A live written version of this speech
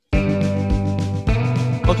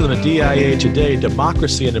Welcome to DIA Today,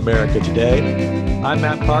 Democracy in America Today. I'm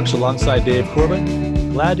Matt Parks alongside Dave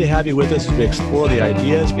Corbin. Glad to have you with us as we explore the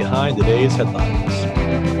ideas behind today's headlines.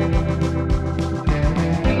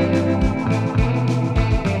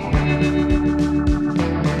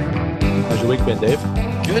 How's your week been, Dave?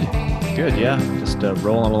 Good, yeah. Just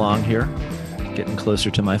rolling along here, getting closer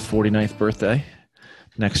to my 49th birthday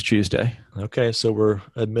next Tuesday. Okay, so we're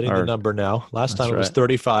admitting the number now. Last time it was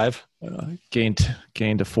 35.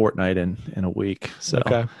 Gained a fortnight in a week. So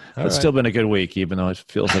okay. It's still been a good week, even though it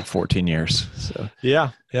feels like 14 years. So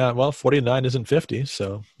Yeah. Well, 49 isn't 50,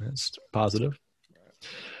 so that's positive.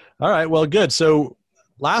 All right. Well, good. So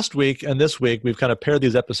last week and this week, we've kind of paired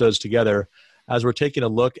these episodes together as we're taking a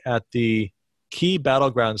look at the key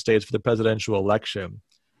battleground states for the presidential election.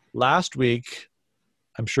 Last week,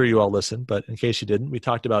 I'm sure you all listened, but in case you didn't, we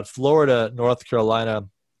talked about Florida, North Carolina,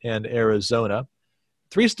 and Arizona.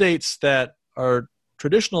 3 states that are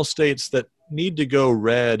traditional states that need to go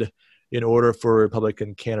red in order for a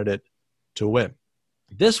Republican candidate to win.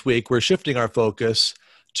 This week, we're shifting our focus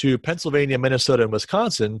to Pennsylvania, Minnesota, and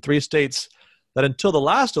Wisconsin, 3 states that until the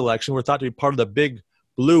last election were thought to be part of the big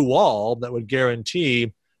blue wall that would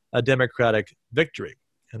guarantee a Democratic victory.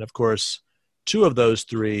 And of course, 2 of those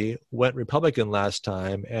 3 went Republican last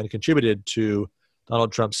time and contributed to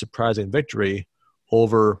Donald Trump's surprising victory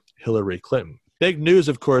over Hillary Clinton. Big news,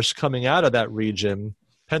 of course, coming out of that region: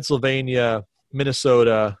 Pennsylvania,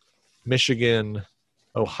 Minnesota, Michigan,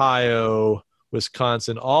 Ohio,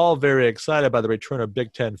 Wisconsin, all very excited by the return of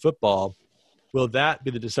Big Ten football. Will that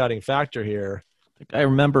be the deciding factor here? I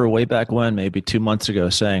remember way back when, maybe 2 months ago,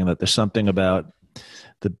 saying that there's something about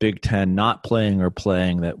the Big Ten not playing or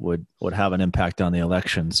playing that would have an impact on the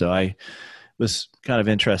election. So I was kind of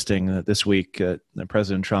interesting that this week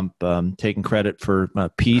President Trump taking credit for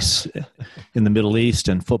peace in the Middle East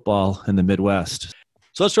and football in the Midwest.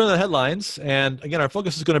 So let's turn to the headlines. And again, our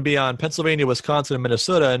focus is going to be on Pennsylvania, Wisconsin, and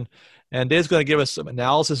Minnesota. And Dave's going to give us some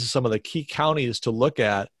analysis of some of the key counties to look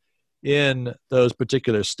at in those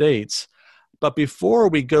particular states. But before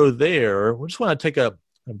we go there, we just want to take a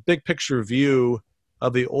big picture view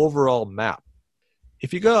of the overall map.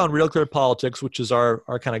 If you go on Real Clear Politics, which is our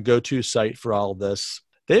kind of go-to site for all of this,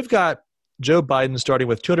 they've got Joe Biden starting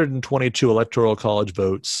with 222 Electoral College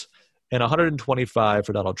votes and 125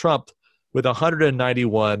 for Donald Trump, with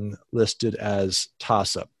 191 listed as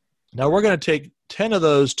toss-up. Now, we're going to take 10 of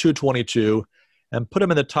those 222 and put them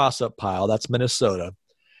in the toss-up pile, that's Minnesota,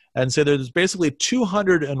 and say there's basically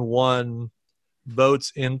 201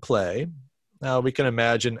 votes in play. Now, we can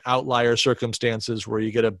imagine outlier circumstances where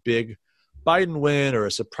you get a big Biden win or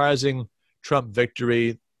a surprising Trump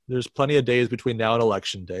victory. There's plenty of days between now and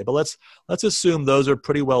Election Day, but let's assume those are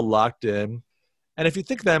pretty well locked in. And if you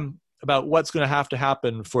think then about what's going to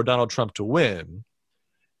happen for Donald Trump to win,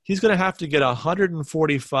 he's going to have to get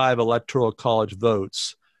 145 Electoral College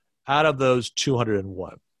votes out of those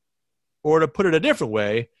 201. Or to put it a different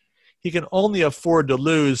way, he can only afford to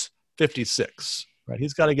lose 56. Right?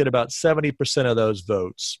 He's got to get about 70% of those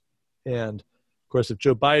votes. And of course, if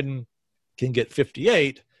Joe Biden can get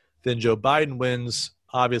 58, then Joe Biden wins.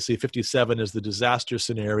 Obviously, 57 is the disaster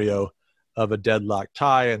scenario of a deadlock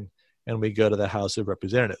tie, and we go to the House of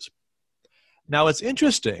Representatives. Now, it's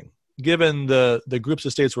interesting, given the groups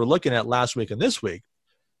of states we're looking at last week and this week,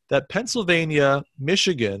 that Pennsylvania,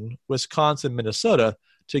 Michigan, Wisconsin, Minnesota,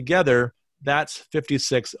 together, that's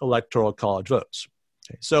 56 Electoral College votes.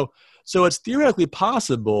 Okay, so it's theoretically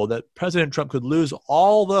possible that President Trump could lose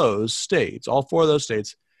all those states, all 4 of those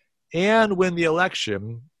states, and win the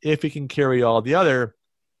election if he can carry all the other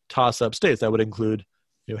toss-up states. That would include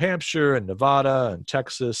New Hampshire and Nevada and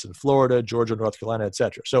Texas and Florida, Georgia, North Carolina,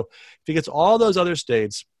 etc. So if he gets all those other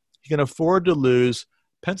states, he can afford to lose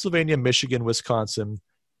Pennsylvania, Michigan, Wisconsin,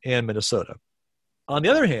 and Minnesota. On the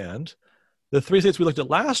other hand, the 3 states we looked at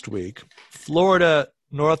last week, Florida,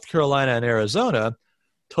 North Carolina, and Arizona,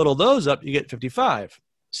 total those up, you get 55.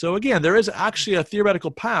 So again, there is actually a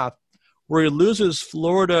theoretical path where he loses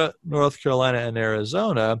Florida, North Carolina, and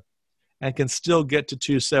Arizona and can still get to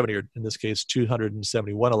 270, or in this case,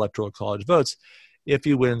 271 Electoral College votes if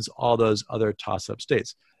he wins all those other toss-up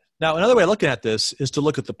states. Now, another way of looking at this is to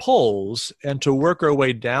look at the polls and to work our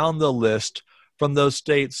way down the list from those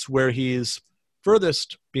states where he's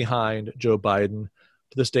furthest behind Joe Biden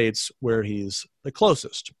to the states where he's the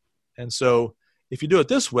closest. And so if you do it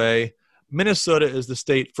this way, Minnesota is the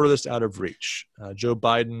state furthest out of reach. Joe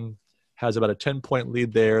Biden has about a 10-point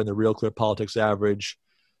lead there in the Real Clear Politics average.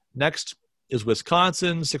 Next is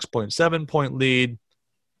Wisconsin, 6.7-point lead.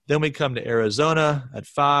 Then we come to Arizona at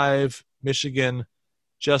 5, Michigan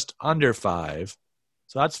just under 5.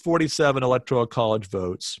 So that's 47 electoral college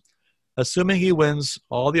votes. Assuming he wins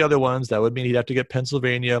all the other ones, that would mean he'd have to get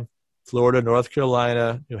Pennsylvania, Florida, North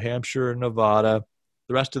Carolina, New Hampshire, Nevada,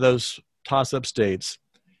 the rest of those toss-up states.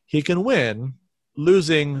 He can win,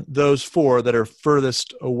 losing those 4 that are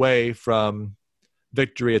furthest away from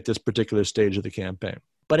victory at this particular stage of the campaign.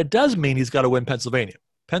 But it does mean he's got to win Pennsylvania.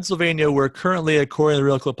 Pennsylvania, we're currently, according to the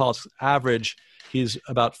Real Clear Politics average, he's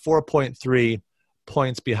about 4.3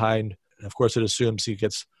 points behind. And of course, it assumes he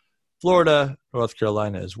gets Florida, North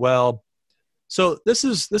Carolina as well. So this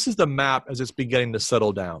is the map as it's beginning to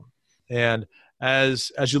settle down. And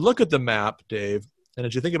as you look at the map, Dave, and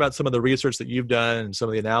as you think about some of the research that you've done and some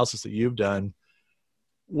of the analysis that you've done,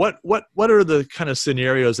 what are the kind of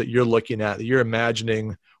scenarios that you're looking at, that you're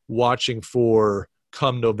imagining watching for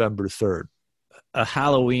come November 3rd? A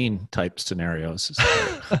Halloween type scenarios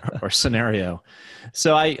or scenario.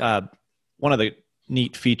 So one of the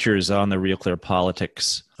neat features on the Real Clear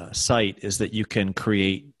Politics site is that you can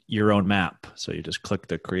create your own map. So you just click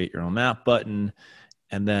the create your own map button,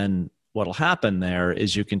 and then what'll happen there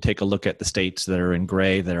is you can take a look at the states that are in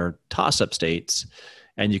gray, that are toss-up states,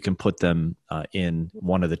 and you can put them in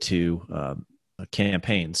one of the 2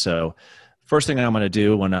 campaigns. So first thing I'm going to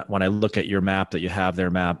do when I look at your map that you have there,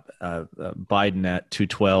 Biden at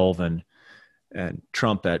 212 and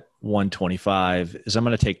Trump at 125, is I'm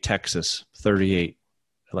going to take Texas, 38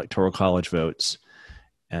 electoral college votes,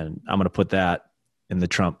 and I'm going to put that in the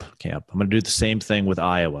Trump camp. I'm going to do the same thing with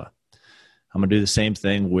Iowa. I'm going to do the same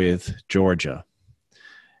thing with Georgia.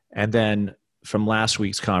 And then from last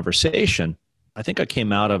week's conversation, I think I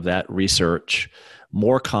came out of that research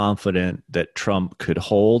more confident that Trump could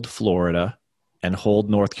hold Florida and hold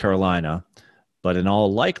North Carolina, but in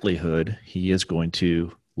all likelihood, he is going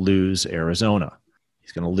to lose Arizona.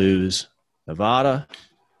 He's going to lose Nevada.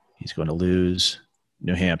 He's going to lose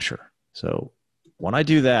New Hampshire. So when I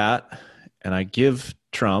do that, and I give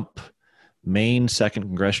Trump Maine 2nd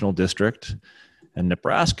Congressional District and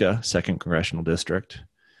Nebraska 2nd Congressional District,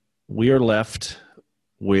 we are left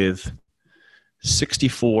with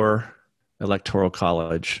 64 electoral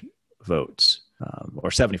college votes, or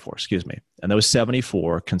 74, excuse me. And those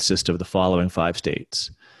 74 consist of the following 5 states: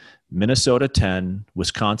 Minnesota 10,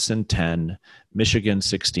 Wisconsin 10, Michigan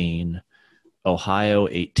 16, Ohio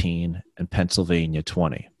 18, and Pennsylvania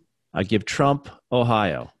 20. I give Trump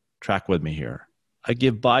Ohio. Track with me here. I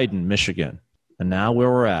give Biden Michigan. And now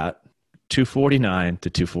where we're at, 249 to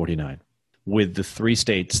 249, with the 3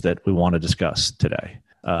 states that we want to discuss today.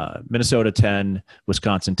 Minnesota 10,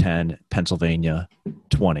 Wisconsin 10, Pennsylvania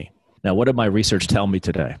 20. Now, what did my research tell me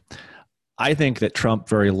today? I think that Trump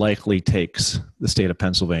very likely takes the state of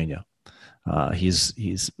Pennsylvania.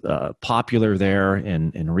 He's popular there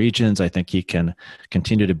in regions. I think he can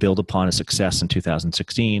continue to build upon his success in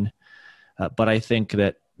 2016. But I think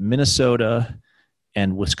that Minnesota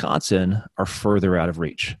and Wisconsin are further out of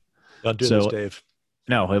reach. Don't do this, Dave.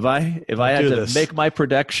 No, if I had to make my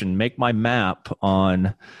prediction, make my map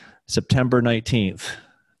on September 19th,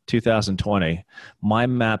 2020, my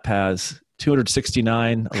map has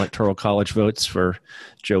 269 electoral college votes for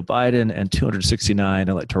Joe Biden and 269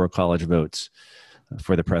 electoral college votes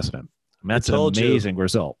for the president. I mean, that's an amazing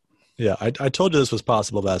result. Yeah, I told you this was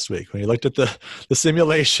possible last week when you looked at the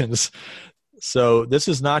simulations. So this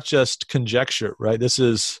is not just conjecture, right? This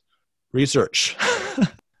is research.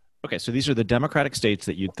 Okay, so these are the Democratic states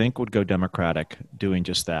that you'd think would go Democratic doing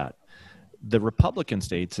just that. The Republican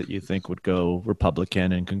states that you think would go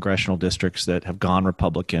Republican, and congressional districts that have gone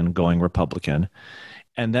Republican going Republican.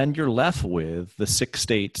 And then you're left with the 6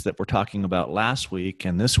 states that we're talking about last week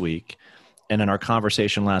and this week. And in our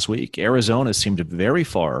conversation last week, Arizona seemed very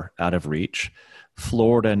far out of reach.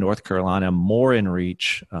 Florida and North Carolina more in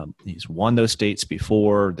reach. He's won those states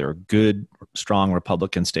before. They're good, strong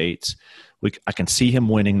Republican states. I can see him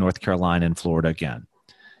winning North Carolina and Florida again.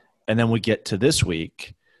 And then we get to this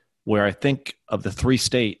week, where I think of the 3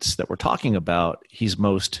 states that we're talking about, he's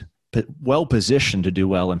most well-positioned to do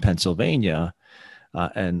well in Pennsylvania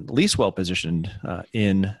and least well-positioned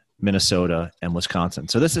in Minnesota and Wisconsin.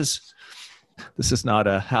 So this is not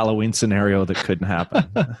a Halloween scenario that couldn't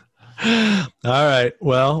happen. All right.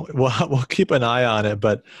 Well, we'll keep an eye on it,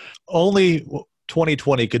 but only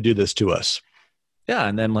 2020 could do this to us. Yeah,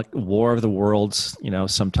 and then like War of the Worlds,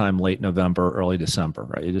 sometime late November, early December,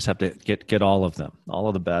 right? You just have to get all of them, all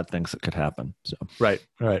of the bad things that could happen. So Right.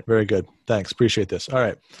 All right. Very good. Thanks. Appreciate this. All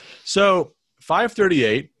right. So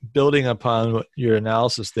 538, building upon your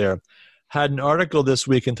analysis there, had an article this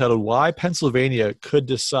week entitled "Why Pennsylvania Could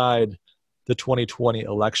Decide the 2020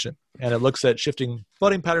 Election." And it looks at shifting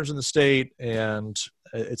voting patterns in the state and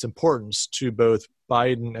its importance to both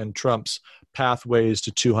Biden and Trump's pathways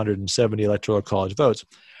to 270 electoral college votes.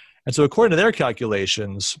 And so according to their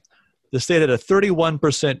calculations, the state had a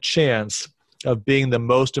 31% chance of being the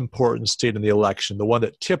most important state in the election, the one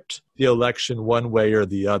that tipped the election one way or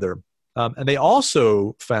the other. And they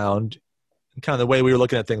also found, kind of the way we were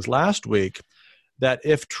looking at things last week, that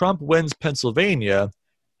if Trump wins Pennsylvania,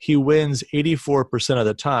 he wins 84% of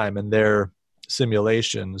the time in their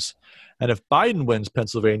simulations. And if Biden wins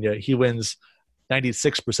Pennsylvania, he wins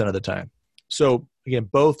 96% of the time. So again,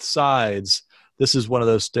 both sides, this is one of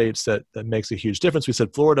those states that makes a huge difference. We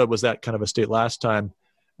said Florida was that kind of a state last time,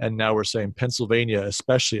 and now we're saying Pennsylvania,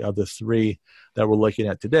 especially of the three that we're looking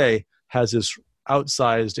at today, has this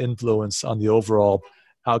outsized influence on the overall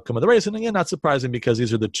outcome of the race. And again, not surprising because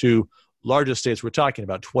these are the two largest states we're talking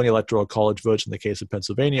about, 20 electoral college votes in the case of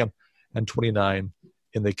Pennsylvania and 29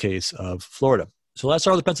 in the case of Florida. So let's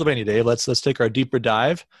start with Pennsylvania, Dave. Let's take our deeper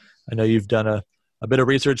dive. I know you've done a bit of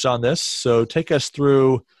research on this. So take us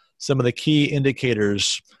through some of the key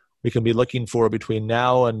indicators we can be looking for between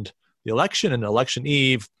now and the election and election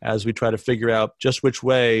eve as we try to figure out just which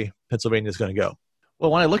way Pennsylvania is going to go.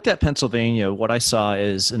 Well, when I looked at Pennsylvania, what I saw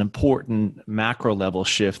is an important macro level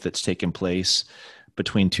shift that's taken place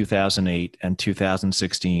between 2008 and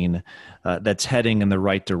 2016 that's heading in the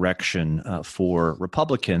right direction for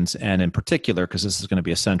Republicans, and in particular, because this is going to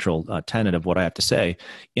be a central tenet of what I have to say,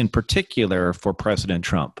 in particular for President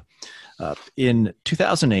Trump. In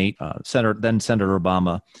 2008, Senator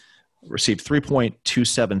Obama received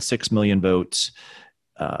 3.276 million votes,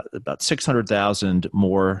 about 600,000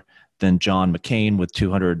 more than John McCain with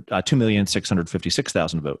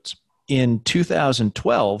 2,656,000 votes. In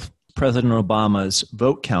 2012, President Obama's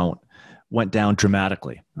vote count went down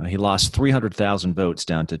dramatically. He lost 300,000 votes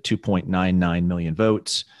down to 2.99 million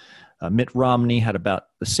votes. Mitt Romney had about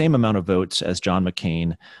the same amount of votes as John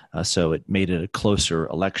McCain, so it made it a closer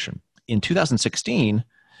election. In 2016,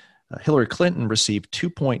 Hillary Clinton received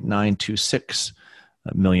 2.926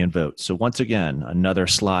 million votes. So once again, another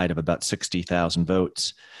slide of about 60,000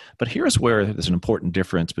 votes. But here's where there's an important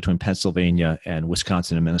difference between Pennsylvania and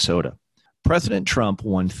Wisconsin and Minnesota. President Trump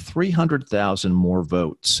won 300,000 more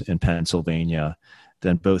votes in Pennsylvania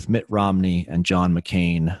than both Mitt Romney and John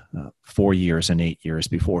McCain 4 years and 8 years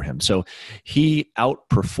before him. So he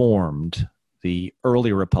outperformed the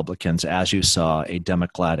early Republicans, as you saw a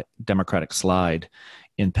Democratic slide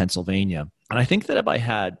in Pennsylvania. And I think that if I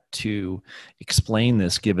had to explain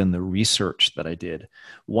this, given the research that I did,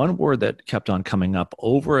 one word that kept on coming up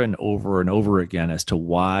over and over and over again as to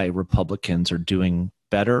why Republicans are doing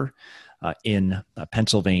better in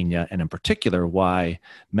Pennsylvania, and in particular why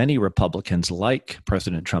many Republicans like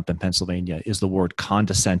President Trump in Pennsylvania, is the word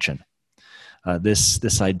condescension.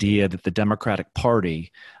 This idea that the Democratic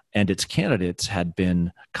Party and its candidates had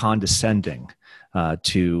been condescending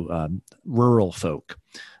to rural folk.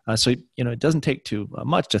 So it doesn't take too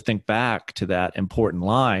much to think back to that important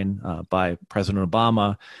line by President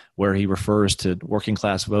Obama, where he refers to working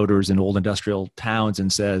class voters in old industrial towns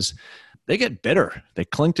and says, they get bitter. They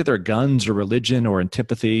cling to their guns or religion or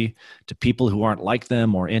antipathy to people who aren't like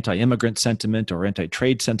them, or anti-immigrant sentiment or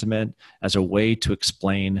anti-trade sentiment as a way to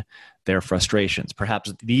explain their frustrations.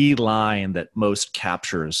 Perhaps the line that most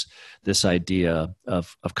captures this idea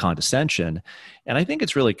of condescension. And I think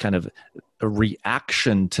it's really kind of a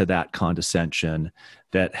reaction to that condescension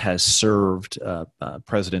that has served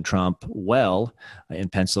President Trump well in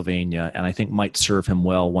Pennsylvania, and I think might serve him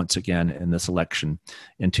well once again in this election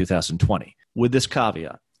in 2020. With this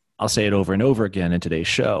caveat, I'll say it over and over again in today's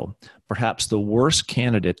show, perhaps the worst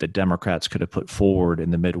candidate that Democrats could have put forward in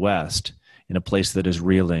the Midwest in a place that is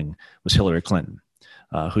reeling was Hillary Clinton,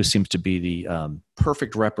 who seems to be the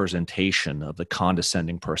perfect representation of the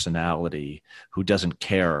condescending personality who doesn't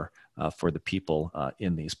care for the people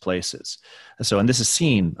in these places. And this is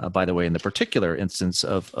seen, by the way, in the particular instance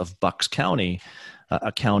of Bucks County,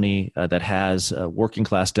 a county that has working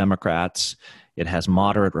class Democrats. It has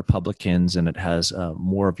moderate Republicans, and it has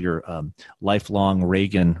more of your lifelong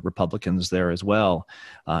Reagan Republicans there as well.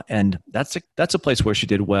 And that's a place where she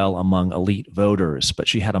did well among elite voters, but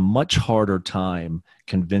she had a much harder time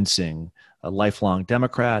convincing lifelong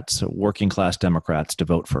Democrats, working class Democrats to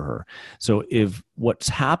vote for her. So if what's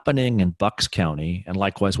happening in Bucks County, and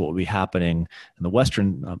likewise what will be happening in the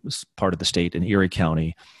western part of the state in Erie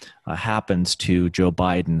County, happens to Joe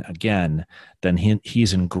Biden again, then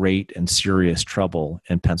he's in great and serious trouble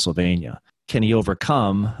in Pennsylvania. Can he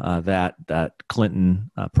overcome that Clinton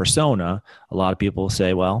persona? A lot of people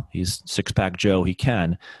say, well, he's six-pack Joe, he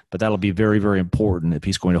can, but that'll be very, very important if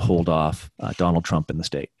he's going to hold off Donald Trump in the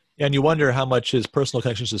state. And you wonder how much his personal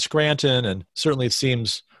connections to Scranton, and certainly it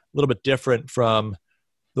seems a little bit different from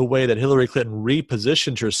the way that Hillary Clinton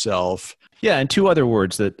repositioned herself. Yeah, and two other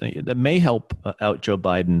words that may help out Joe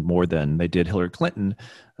Biden more than they did Hillary Clinton,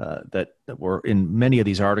 that were in many of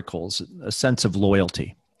these articles, a sense of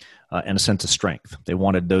loyalty and a sense of strength. They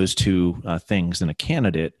wanted those two things in a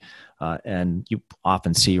candidate. And you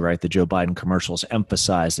often see, right, the Joe Biden commercials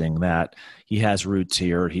emphasizing that he has roots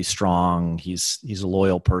here, he's strong, he's a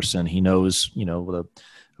loyal person, he knows,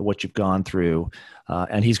 what you've gone through,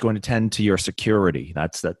 and he's going to tend to your security.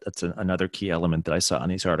 That's another key element that I saw in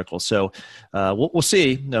these articles. So we'll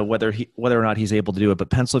see whether or not he's able to do it. But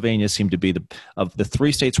Pennsylvania seemed to be of the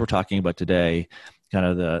three states we're talking about today, kind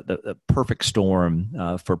of the perfect storm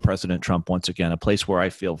for President Trump once again, a place where I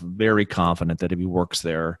feel very confident that if he works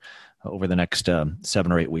there over the next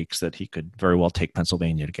 7 or 8 weeks, that he could very well take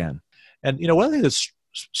Pennsylvania again. And, one thing that's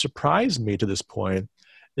surprised me to this point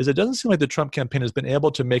is it doesn't seem like the Trump campaign has been able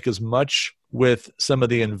to make as much with some of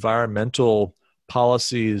the environmental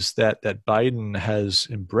policies that Biden has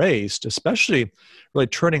embraced, especially really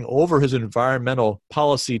turning over his environmental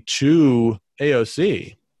policy to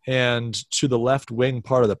AOC and to the left-wing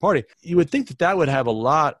part of the party. You would think that would have a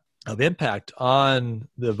lot of impact on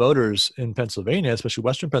the voters in Pennsylvania, especially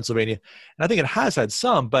Western Pennsylvania. And I think it has had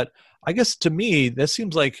some, but I guess to me, that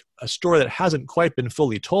seems like a story that hasn't quite been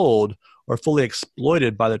fully told or fully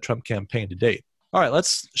exploited by the Trump campaign to date. All right,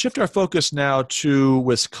 let's shift our focus now to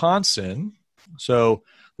Wisconsin. So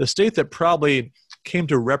the state that probably came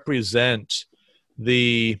to represent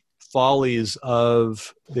the follies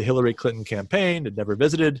of the Hillary Clinton campaign, had never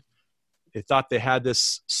visited. They thought they had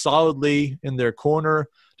this solidly in their corner,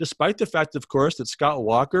 despite the fact, of course, that Scott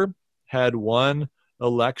Walker had won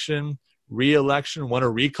election, re-election, won a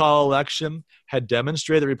recall election, had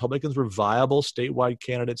demonstrated that Republicans were viable statewide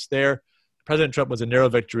candidates there. President Trump was a narrow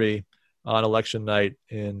victory on election night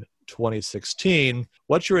in 2016.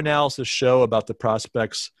 What's your analysis show about the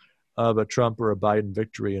prospects of a Trump or a Biden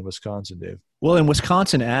victory in Wisconsin, Dave? Well, in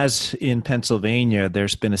Wisconsin, as in Pennsylvania,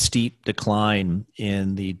 there's been a steep decline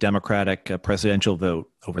in the Democratic presidential vote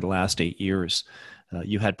over the last 8 years.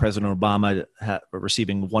 You had President Obama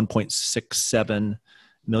receiving 1.67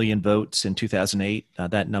 million votes in 2008.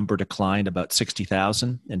 That number declined about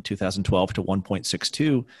 60,000 in 2012 to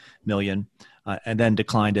 1.62 million, and then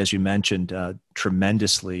declined, as you mentioned,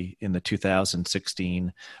 tremendously in the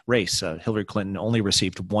 2016 race. Hillary Clinton only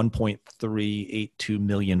received 1.382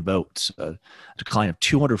 million votes, a decline of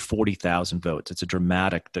 240,000 votes. It's a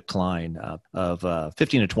dramatic decline of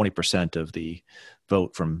 15 to 20% of the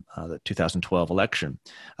vote from the 2012 election.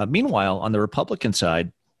 Meanwhile, on the Republican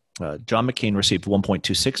side, John McCain received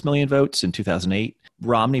 1.26 million votes in 2008.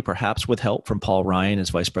 Romney, perhaps with help from Paul Ryan,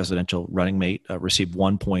 his vice presidential running mate, received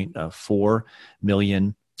 1.4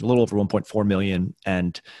 million, a little over 1.4 million,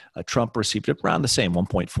 and Trump received around the same,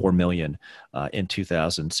 1.4 million in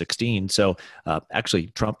 2016. So actually,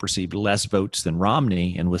 Trump received less votes than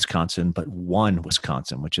Romney in Wisconsin, but won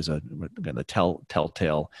Wisconsin, which is the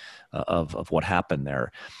telltale of what happened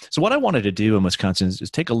there. So what I wanted to do in Wisconsin is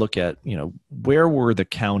take a look at, where were the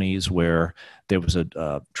counties where there was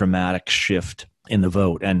a dramatic shift in the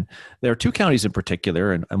vote. And there are two counties in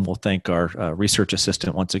particular, and we'll thank our research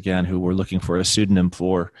assistant once again, who we're looking for a pseudonym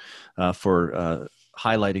for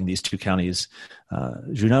highlighting these two counties,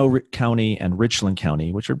 Juneau County and Richland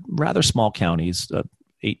County, which are rather small counties,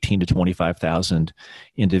 18 to 25,000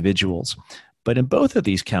 individuals. But in both of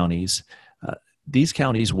these counties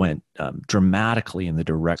went dramatically in the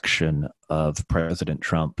direction of President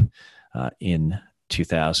Trump in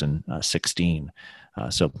 2016.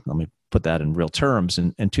 So let me put that in real terms.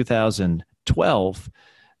 In 2012,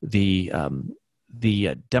 the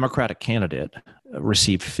Democratic candidate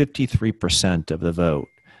received 53% of the vote.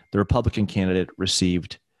 The Republican candidate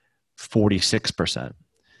received 46%.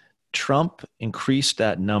 Trump increased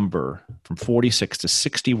that number from 46 to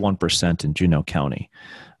 61% in Juneau County.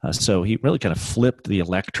 So he really kind of flipped the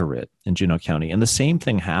electorate in Juneau County. And the same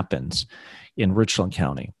thing happens in Richland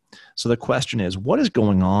County. So the question is, what is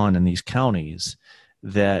going on in these counties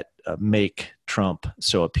that make Trump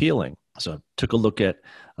so appealing? So I took a look at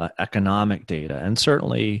economic data, and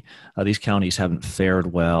certainly these counties haven't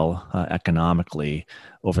fared well economically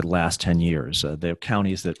over the last 10 years. They're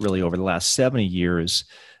counties that really over the last 70 years,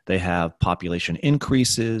 they have population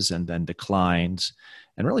increases and then declines.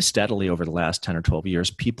 And really steadily over the last 10 or 12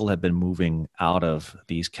 years, people have been moving out of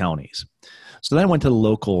these counties. So then I went to the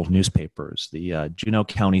local newspapers, the Juneau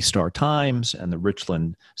County Star-Times and the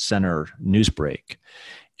Richland Center Newsbreak.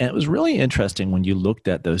 And it was really interesting when you looked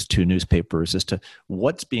at those two newspapers as to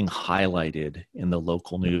what's being highlighted in the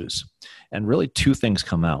local news. And really two things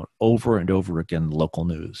come out over and over again in local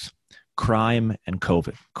news: crime and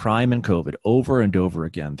COVID over and over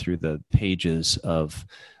again through the pages of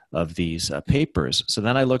these papers. So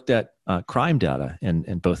then I looked at crime data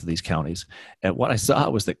in both of these counties. And what I saw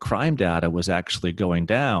was that crime data was actually going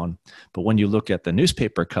down. But when you look at the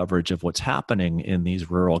newspaper coverage of what's happening in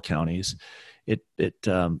these rural counties, it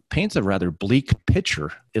paints a rather bleak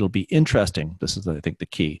picture. It'll be interesting. This is, I think, the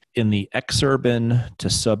key. In the exurban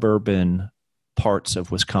to suburban parts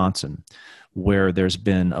of Wisconsin, where there's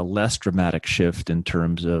been a less dramatic shift in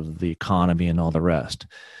terms of the economy and all the rest,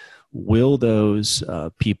 will those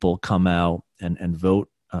people come out and vote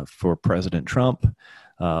for President Trump,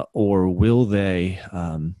 or will they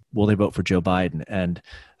vote for Joe Biden? And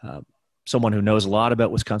someone who knows a lot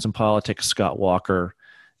about Wisconsin politics, Scott Walker,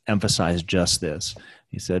 emphasized just this.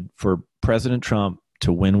 He said, for President Trump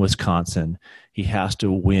to win Wisconsin, he has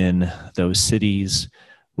to win those cities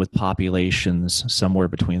with populations somewhere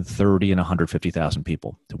between 30 and 150,000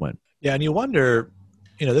 people to win. Yeah, and you wonder,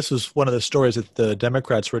 this was one of the stories that the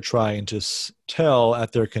Democrats were trying to tell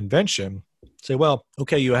at their convention. Say, well,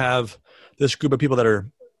 okay, you have this group of people that are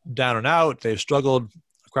down and out. They've struggled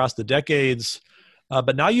across the decades,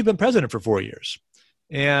 but now you've been president for 4 years.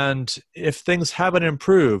 And if things haven't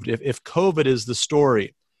improved, if COVID is the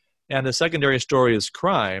story and the secondary story is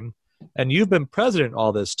crime, and you've been president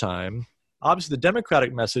all this time, obviously the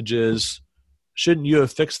Democratic message is, shouldn't you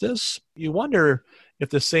have fixed this? You wonder if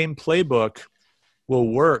the same playbook will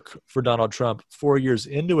work for Donald Trump 4 years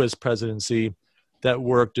into his presidency that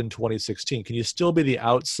worked in 2016. Can you still be the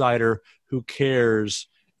outsider who cares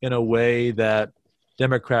in a way that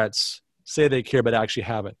Democrats say they care but actually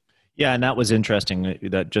haven't? Yeah, and that was interesting,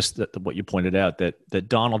 what you pointed out, that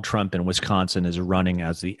Donald Trump in Wisconsin is running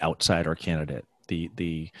as the outsider candidate,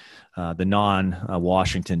 the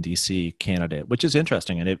non-Washington, D.C. candidate, which is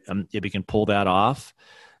interesting. And if he can pull that off,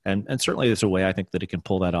 and certainly there's a way I think that he can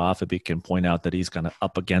pull that off, if he can point out that he's kind of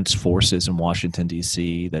up against forces in Washington,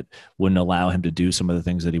 D.C. that wouldn't allow him to do some of the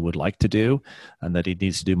things that he would like to do, and that he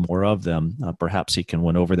needs to do more of them, perhaps he can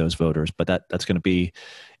win over those voters. But that's going to be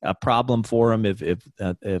a problem for him if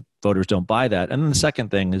voters don't buy that. And then the second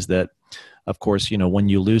thing is that, of course, when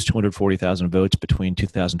you lose 240,000 votes between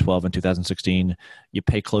 2012 and 2016, you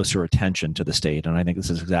pay closer attention to the state. And I think this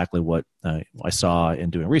is exactly what I saw in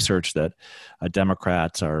doing research, that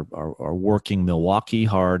Democrats are working Milwaukee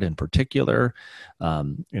hard in particular.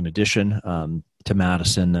 In addition to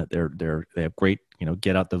Madison, they have great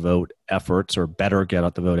get out the vote efforts, or better get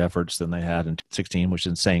out the vote efforts than they had in 2016, which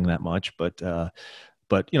isn't saying that much, but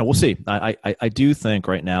we'll see. I do think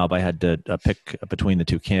right now, if I had to pick between the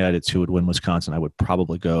two candidates who would win Wisconsin, I would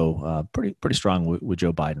probably go pretty strong with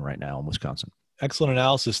Joe Biden right now in Wisconsin. Excellent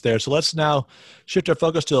analysis there. So let's now shift our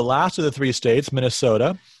focus to the last of the three states,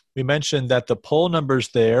 Minnesota. We mentioned that the poll numbers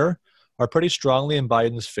there are pretty strongly in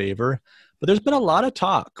Biden's favor, but there's been a lot of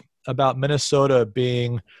talk about Minnesota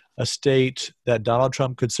being a state that Donald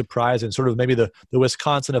Trump could surprise in, sort of maybe the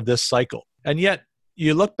Wisconsin of this cycle. And yet,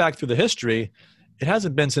 you look back through the history, it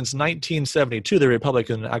hasn't been since 1972 the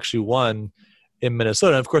Republican actually won in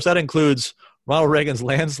Minnesota. And of course, that includes Ronald Reagan's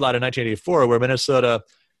landslide in 1984, where Minnesota,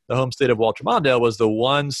 the home state of Walter Mondale, was the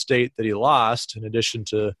one state that he lost, in addition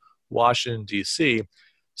to Washington, D.C.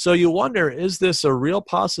 So you wonder, is this a real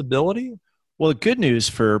possibility? Well, the good news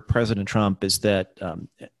for President Trump is that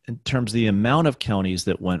in terms of the amount of counties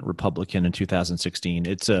that went Republican in 2016,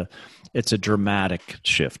 it's a dramatic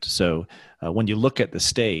shift. So when you look at the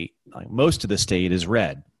state, most of the state is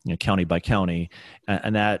red, county by county,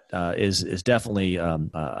 and that is definitely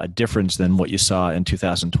a difference than what you saw in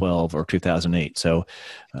 2012 or 2008. So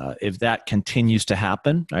if that continues to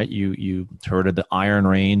happen, right? You heard of the Iron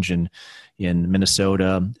Range in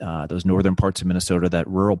Minnesota, those northern parts of Minnesota, that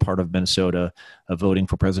rural part of Minnesota, voting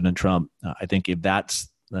for President Trump. I think if that's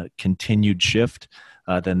a continued shift,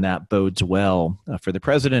 then that bodes well for the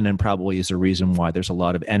president, and probably is a reason why there's a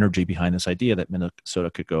lot of energy behind this idea that Minnesota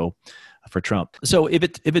could go for Trump. So if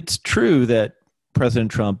it's true that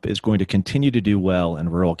President Trump is going to continue to do well in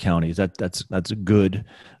rural counties, that's good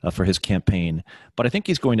for his campaign. But I think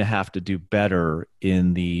he's going to have to do better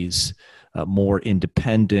in these more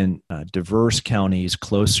independent, diverse counties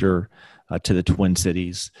closer to the Twin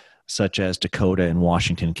Cities, such as Dakota and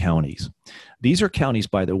Washington counties. These are counties,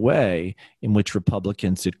 by the way, in which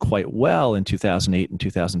Republicans did quite well in 2008 and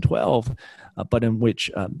 2012, but in which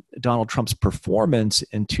Donald Trump's performance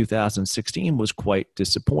in 2016 was quite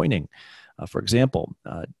disappointing. For example,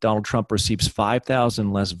 Donald Trump receives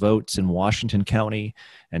 5,000 less votes in Washington County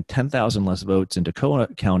and 10,000 less votes in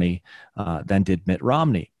Dakota County than did Mitt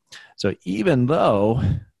Romney. So even though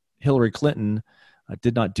Hillary Clinton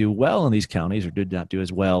did not do well in these counties or did not do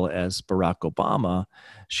as well as Barack Obama,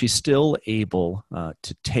 she's still able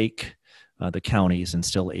to take the counties and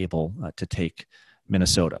still able to take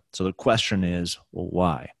Minnesota. So the question is, well,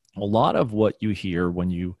 why? A lot of what you hear when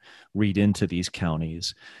you read into these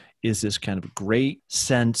counties is this kind of great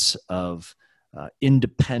sense of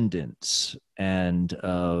independence and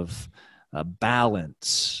of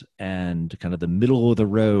balance and kind of the middle of the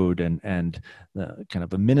road and kind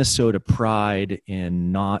of a Minnesota pride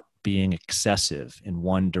in not being excessive in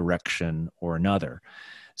one direction or another.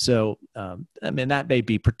 So, that may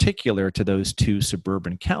be particular to those two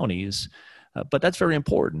suburban counties, but that's very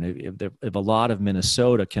important. If a lot of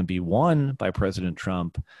Minnesota can be won by President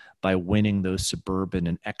Trump by winning those suburban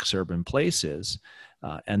and exurban places,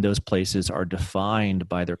 and those places are defined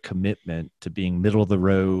by their commitment to being middle of the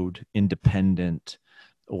road, independent,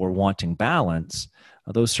 or wanting balance,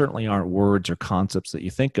 those certainly aren't words or concepts that you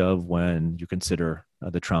think of when you consider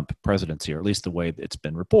the Trump presidency, or at least the way it's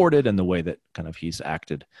been reported and the way that kind of he's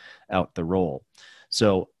acted out the role.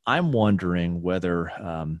 So I'm wondering whether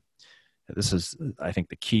this is, I think,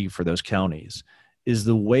 the key for those counties, is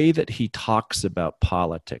the way that he talks about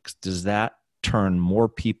politics. Does that turn more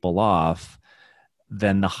people off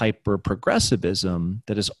than the hyper-progressivism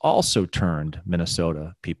that has also turned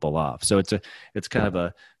Minnesota people off? So it's kind of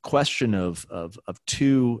a question of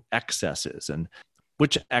two excesses, and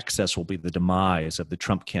which excess will be the demise of the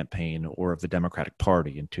Trump campaign or of the Democratic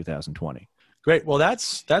Party in 2020? Great. Well,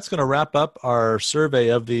 that's going to wrap up our survey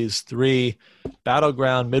of these three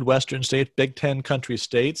battleground Midwestern states, Big Ten country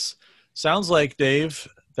states. Sounds like, Dave,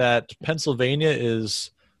 that Pennsylvania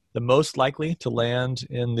is the most likely to land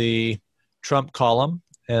in the Trump column,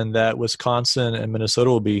 and that Wisconsin and Minnesota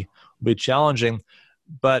will be challenging.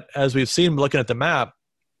 But as we've seen looking at the map,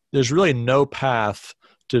 there's really no path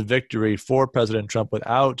to victory for President Trump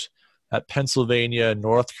without that Pennsylvania,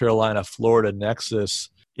 North Carolina, Florida nexus.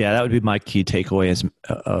 Yeah, that would be my key takeaway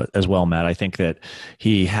as well, Matt. I think that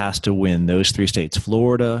he has to win those three states: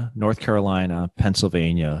 Florida, North Carolina,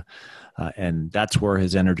 Pennsylvania, and that's where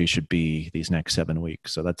his energy should be these next 7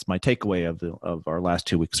 weeks. So that's my takeaway of our last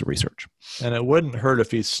 2 weeks of research. And it wouldn't hurt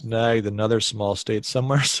if he snagged another small state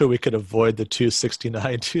somewhere so we could avoid the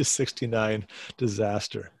 269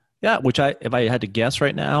 disaster. Yeah, which if I had to guess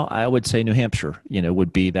right now, I would say New Hampshire,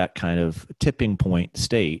 would be that kind of tipping point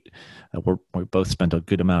state. We both spent a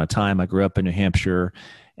good amount of time. I grew up in New Hampshire,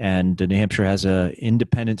 and New Hampshire has an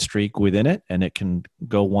independent streak within it, and it can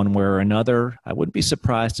go one way or another. I wouldn't be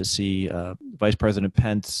surprised to see Vice President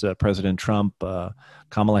Pence, President Trump,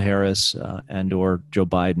 Kamala Harris, and or Joe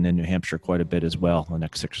Biden in New Hampshire quite a bit as well in the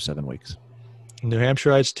next 6 or 7 weeks. New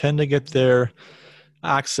Hampshireites tend to get their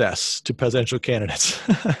access to presidential candidates.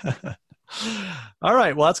 All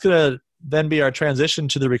right. Well, that's going to then be our transition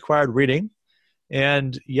to the required reading.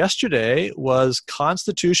 And yesterday was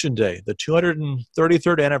Constitution Day, the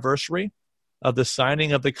 233rd anniversary of the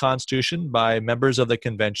signing of the Constitution by members of the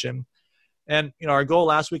convention. And our goal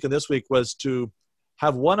last week and this week was to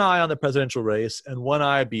have one eye on the presidential race and one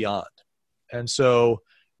eye beyond. And so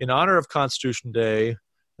in honor of Constitution Day,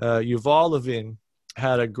 Yuval Levin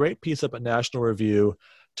had a great piece up at National Review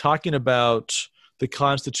talking about the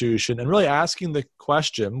Constitution and really asking the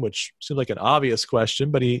question, which seemed like an obvious question,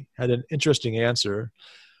 but he had an interesting answer.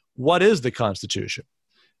 What is the Constitution?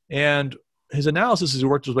 And his analysis as he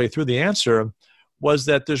worked his way through the answer was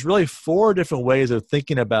that there's really 4 different ways of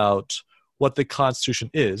thinking about what the Constitution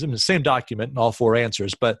is. I mean, the same document and all 4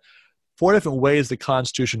 answers, but 4 different ways the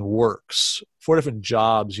Constitution works, 4 different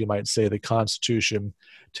jobs, you might say, the Constitution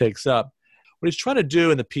takes up. What he's trying to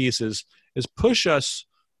do in the piece is push us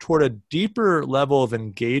toward a deeper level of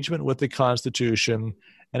engagement with the Constitution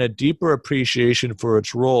and a deeper appreciation for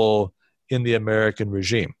its role in the American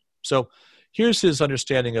regime. So here's his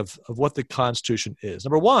understanding of what the Constitution is.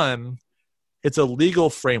 Number one, it's a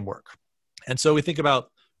legal framework. And so we think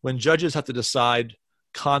about when judges have to decide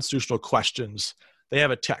constitutional questions, they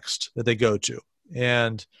have a text that they go to.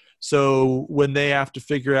 And so when they have to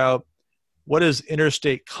figure out what does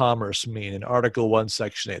interstate commerce mean in Article 1,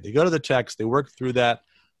 Section 8, they go to the text, they work through that,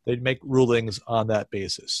 they make rulings on that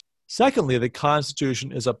basis. Secondly, the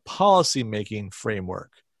Constitution is a policy-making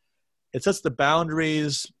framework. It sets the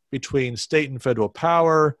boundaries between state and federal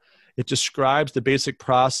power. It describes the basic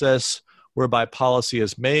process whereby policy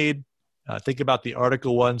is made. Think about the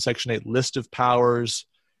Article 1, Section 8 list of powers.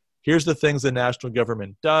 Here's the things the national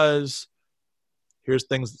government does. Here's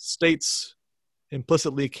things that states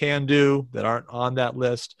implicitly can do that aren't on that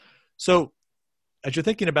list. So as you're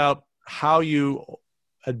thinking about how you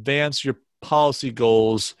advance your policy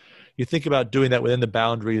goals, you think about doing that within the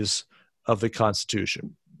boundaries of the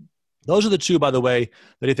Constitution. Those are the two, by the way,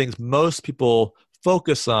 that he thinks most people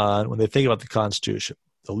focus on when they think about the Constitution.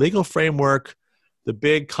 The legal framework, the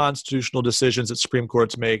big constitutional decisions that Supreme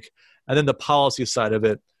Courts make, and then the policy side of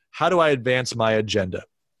it. How do I advance my agenda?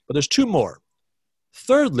 But there's two more.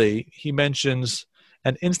 Thirdly, he mentions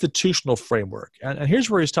an institutional framework. And here's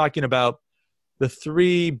where he's talking about the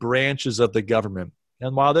three branches of the government.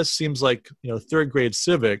 And while this seems like third grade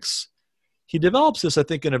civics, he develops this, I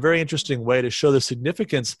think, in a very interesting way to show the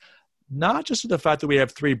significance, not just of the fact that we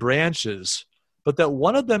have three branches, but that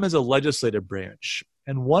one of them is a legislative branch,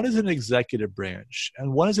 and one is an executive branch,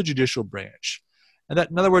 and one is a judicial branch. And that,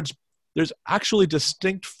 in other words, there's actually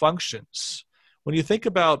distinct functions. When you think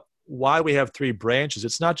about why we have three branches,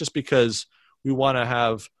 it's not just because we want to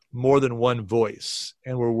have more than one voice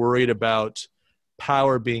and we're worried about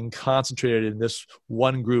power being concentrated in this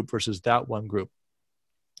one group versus that one group.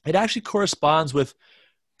 It actually corresponds with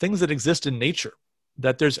things that exist in nature,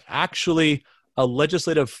 that there's actually a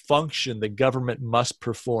legislative function the government must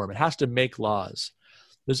perform. It has to make laws.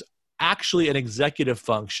 There's actually an executive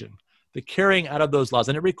function, the carrying out of those laws,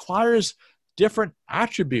 and it requires different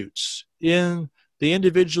attributes in the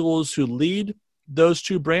individuals who lead those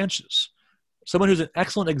two branches. Someone who's an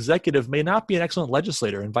excellent executive may not be an excellent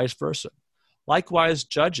legislator, and vice versa. Likewise,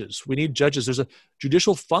 judges. We need judges. There's a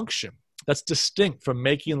judicial function that's distinct from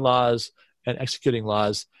making laws and executing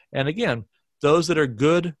laws. And again, those that are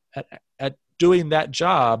good at doing that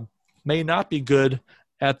job may not be good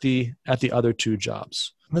at the other two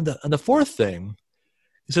jobs. And the fourth thing,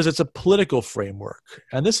 he says it's a political framework.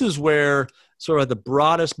 And this is where, sort of at the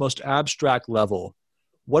broadest, most abstract level,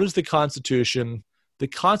 what is the Constitution? The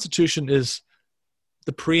Constitution is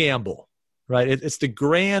the preamble, right? It's the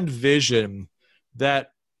grand vision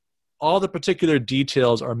that all the particular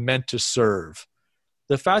details are meant to serve.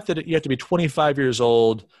 The fact that you have to be 25 years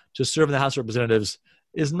old to serve in the House of Representatives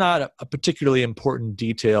is not a particularly important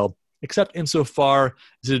detail, except insofar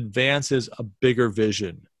as it advances a bigger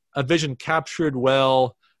vision, a vision captured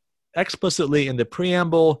well explicitly in the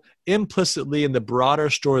preamble, implicitly in the broader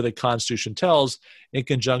story the Constitution tells, in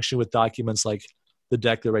conjunction with documents like the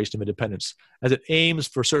Declaration of Independence, as it aims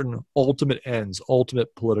for certain ultimate ends,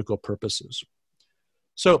 ultimate political purposes.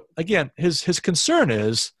 So again, his concern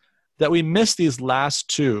is that we miss these last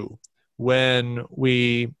two when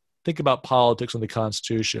we think about politics and the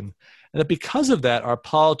Constitution, and that because of that, our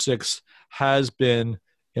politics has been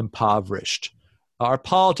impoverished. Our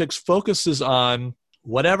politics focuses on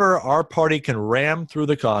whatever our party can ram through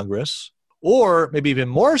the Congress, or maybe even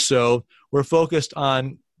more so, we're focused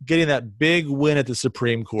on getting that big win at the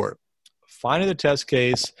Supreme Court, finding the test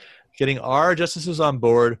case, getting our justices on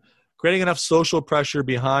board, creating enough social pressure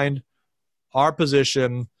behind our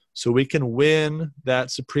position so we can win that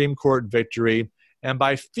Supreme Court victory, and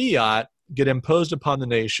by fiat, get imposed upon the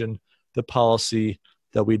nation the policy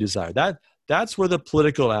that we desire. That's where the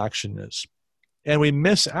political action is. And we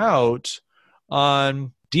miss out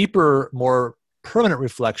on deeper, more permanent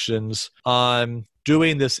reflections on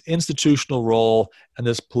doing this institutional role and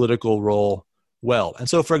this political role well. And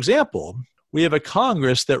so, for example, we have a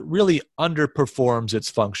Congress that really underperforms its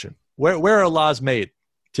function. Where are laws made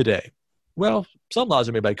today? Well, some laws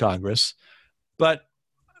are made by Congress, but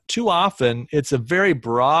too often it's a very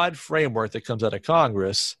broad framework that comes out of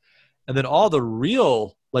Congress, and then all the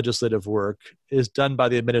real legislative work is done by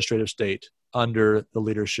the administrative state under the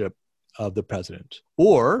leadership of the president,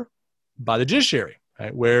 or by the judiciary,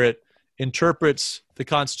 right, where it interprets the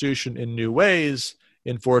Constitution in new ways,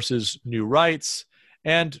 enforces new rights,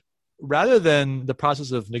 and rather than the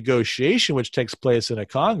process of negotiation which takes place in a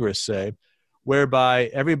Congress, say, whereby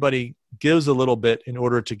everybody gives a little bit in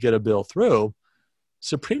order to get a bill through,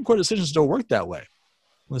 Supreme Court decisions don't work that way.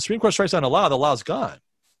 When the Supreme Court strikes down a law, the law's gone.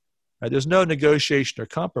 Right? There's no negotiation or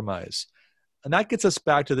compromise. And that gets us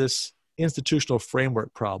back to this institutional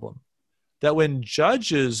framework problem, that when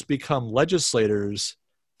judges become legislators,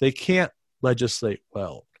 they can't legislate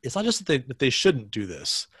well. It's not just that they shouldn't do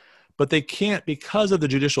this, but they can't, because of the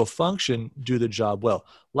judicial function, do the job well.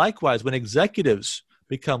 Likewise, when executives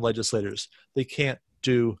become legislators, they can't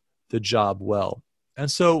do the job well. And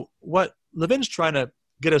so what Levin's trying to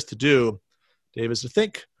get us to do, Dave, is to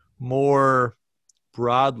think more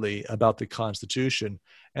broadly about the Constitution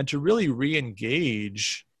and to really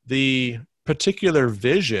re-engage the particular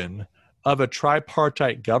vision of a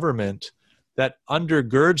tripartite government that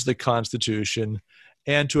undergirds the Constitution,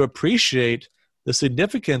 and to appreciate the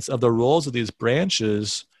significance of the roles of these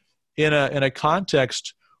branches in a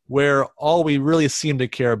context where all we really seem to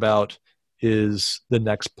care about is the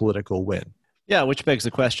next political win. Yeah, which begs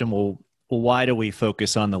the question, well, why do we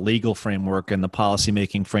focus on the legal framework and the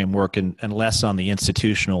policymaking framework and less on the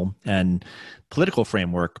institutional and political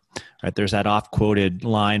framework? Right? There's that oft-quoted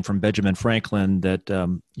line from Benjamin Franklin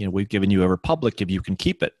that we've given you a republic if you can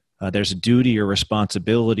keep it. There's a duty or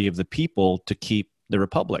responsibility of the people to keep the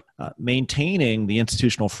republic. Maintaining the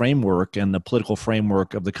institutional framework and the political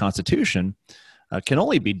framework of the Constitution can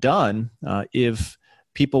only be done if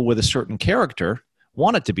people with a certain character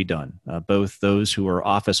want it to be done, both those who are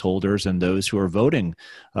office holders and those who are voting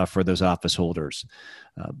for those office holders.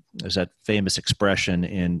 There's that famous expression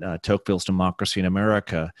in Tocqueville's Democracy in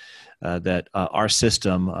America that our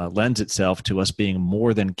system lends itself to us being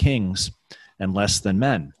more than kings and less than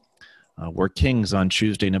men. We're kings on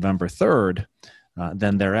Tuesday, November 3rd.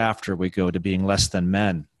 Then thereafter, we go to being less than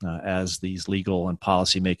men as these legal and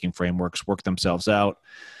policy-making frameworks work themselves out.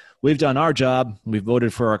 We've done our job. We've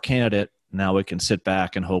voted for our candidate. Now we can sit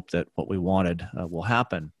back and hope that what we wanted will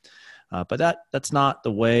happen. But that's not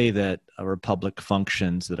the way that a republic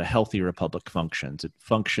functions, that a healthy republic functions. It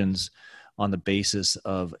functions on the basis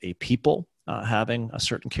of a people having a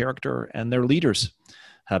certain character and their leaders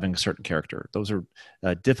having a certain character. Those are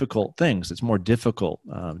difficult things. It's more difficult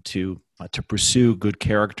to pursue good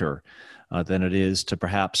character than it is to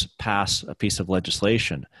perhaps pass a piece of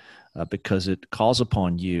legislation. Because it calls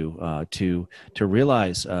upon you to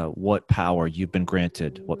realize what power you've been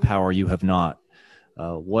granted, what power you have not,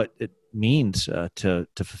 what it means to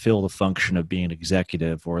fulfill the function of being an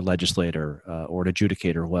executive or a legislator or an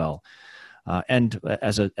adjudicator well, and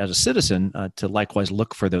as a citizen to likewise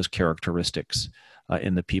look for those characteristics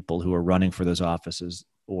in the people who are running for those offices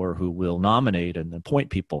or who will nominate and appoint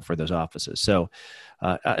people for those offices. So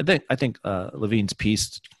I think Levine's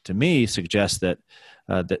piece to me suggests that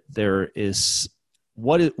there is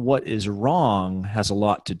what is wrong has a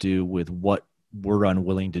lot to do with what we're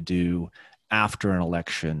unwilling to do after an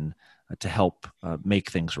election to help make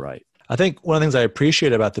things right. I think one of the things I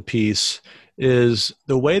appreciate about the piece is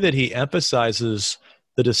the way that he emphasizes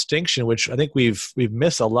the distinction, which I think we've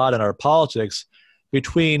missed a lot in our politics,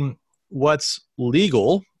 between what's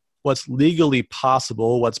legal, what's legally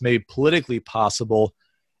possible, what's maybe politically possible,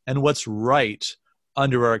 and what's right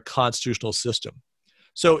under our constitutional system.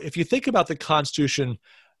 So if you think about the Constitution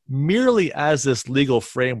merely as this legal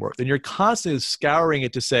framework, then you're constantly scouring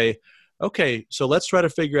it to say, okay, so let's try to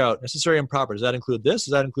figure out necessary and proper. Does that include this?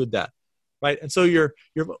 Does that include that? Right? And so you're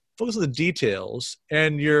focused on the details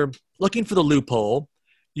and you're looking for the loophole.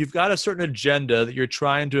 You've got a certain agenda that you're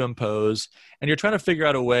trying to impose, and you're trying to figure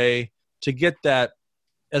out a way to get that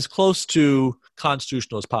as close to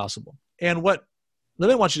constitutional as possible. And what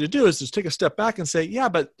Levin wants you to do is just take a step back and say, yeah,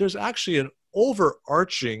 but there's actually an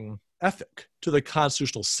overarching ethic to the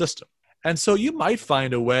constitutional system. And so you might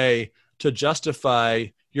find a way to justify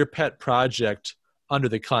your pet project under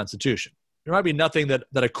the Constitution. There might be nothing that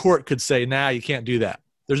a court could say, nah, you can't do that.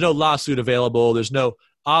 There's no lawsuit available. There's no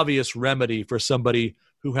obvious remedy for somebody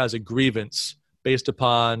who has a grievance based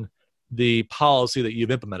upon the policy that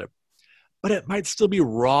you've implemented. But it might still be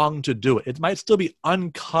wrong to do it. It might still be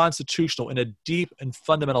unconstitutional in a deep and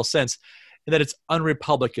fundamental sense, and that it's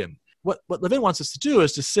unrepublican. What Levin wants us to do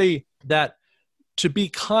is to say that to be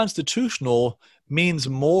constitutional means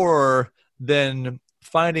more than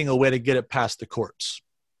finding a way to get it past the courts,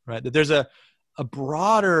 right? That there's a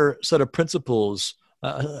broader set of principles,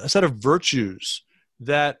 a set of virtues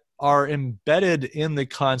that are embedded in the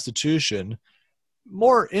Constitution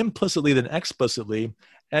more implicitly than explicitly,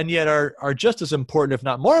 and yet are just as important, if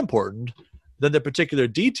not more important, than the particular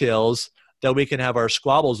details that we can have our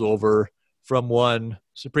squabbles over from one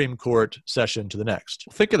Supreme Court session to the next.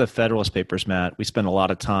 Think of the Federalist Papers, Matt. We spent a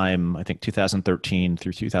lot of time, I think 2013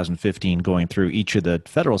 through 2015, going through each of the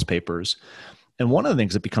Federalist Papers. And one of the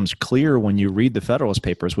things that becomes clear when you read the Federalist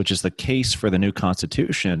Papers, which is the case for the new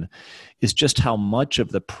Constitution, is just how much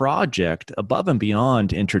of the project, above and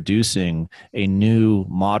beyond introducing a new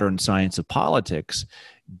modern science of politics,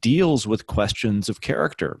 deals with questions of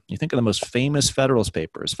character. You think of the most famous Federalist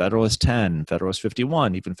Papers, Federalist 10, Federalist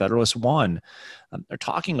 51, even Federalist 1. They're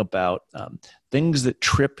talking about things that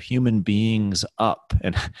trip human beings up,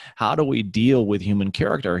 and how do we deal with human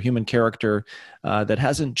character that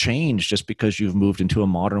hasn't changed just because you've moved into a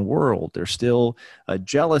modern world. There's still a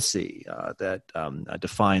jealousy that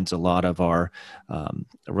defines a lot of our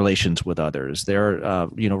relations with others. There are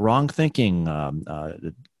wrong thinking,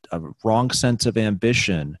 a wrong sense of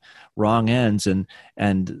ambition, wrong ends, and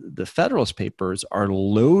the Federalist Papers are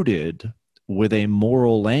loaded with a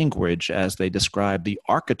moral language as they describe the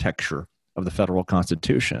architecture of the federal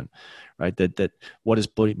Constitution, right? That what is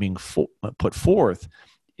being put forth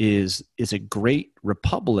is a great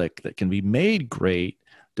republic that can be made great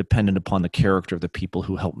dependent upon the character of the people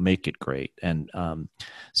who help make it great. And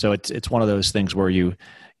so it's one of those things where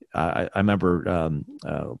I remember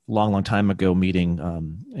a long time ago meeting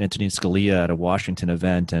Antonin Scalia at a Washington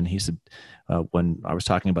event, and he said, when I was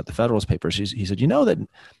talking about the Federalist Papers, he said,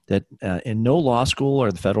 that in no law school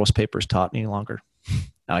are the Federalist Papers taught any longer.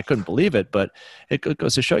 And I couldn't believe it, but it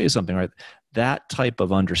goes to show you something, right? That type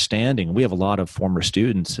of understanding, we have a lot of former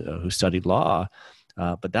students who studied law,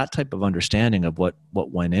 but that type of understanding of what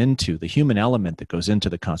went into the human element that goes into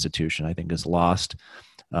the Constitution, I think is lost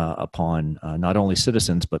upon not only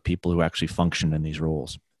citizens, but people who actually function in these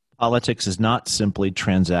roles. Politics is not simply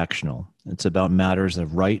transactional. It's about matters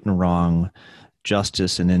of right and wrong,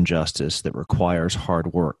 justice and injustice that requires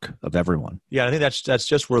hard work of everyone. Yeah, I think that's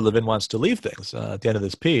just where Levin wants to leave things at the end of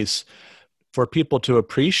this piece, for people to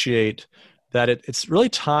appreciate that it's really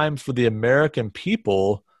time for the American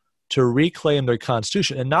people to reclaim their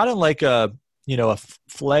Constitution, and not in like a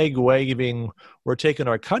flag waving, we're taking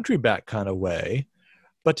our country back kind of way,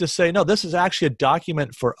 but to say, no, this is actually a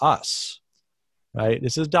document for us, right?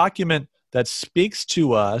 This is a document that speaks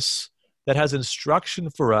to us, that has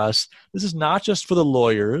instruction for us. This is not just for the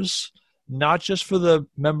lawyers, not just for the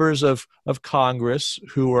members of Congress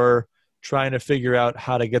who are trying to figure out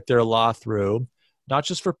how to get their law through, not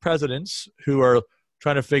just for presidents who are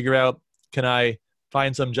trying to figure out, can I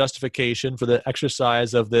find some justification for the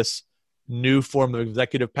exercise of this new form of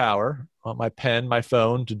executive power, on my pen, my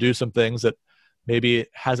phone, to do some things that maybe it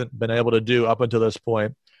hasn't been able to do up until this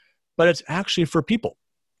point. But it's actually for people,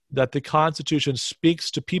 that the Constitution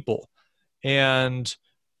speaks to people and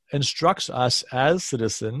instructs us as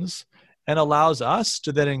citizens and allows us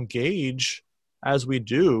to then engage as we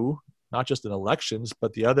do, not just in elections,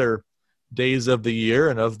 but the other days of the year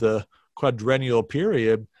and of the quadrennial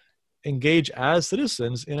period, engage as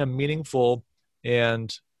citizens in a meaningful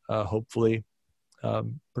and hopefully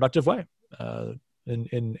productive way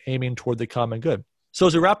in aiming toward the common good. So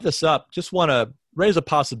as we wrap this up, just want to raise a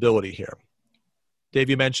possibility here. Dave,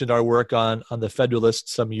 you mentioned our work on the Federalist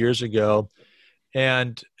some years ago.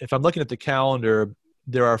 And if I'm looking at the calendar,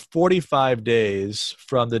 there are 45 days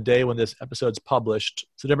from the day when this episode's published,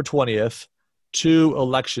 September 20th, to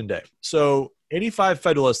Election Day. So 85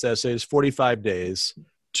 Federalist essays, 45 days.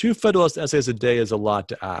 2 Federalist essays a day is a lot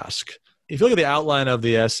to ask. If you look at the outline of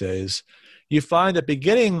the essays, you find that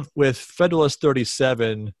beginning with Federalist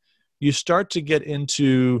 37, you start to get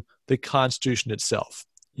into the Constitution itself.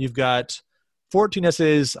 You've got 14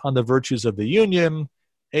 essays on the virtues of the Union,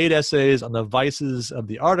 8 essays on the vices of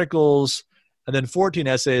the Articles, and then 14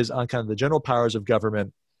 essays on kind of the general powers of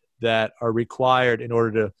government that are required in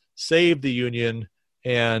order to save the Union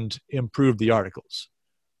and improve the Articles.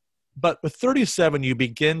 But with 37, you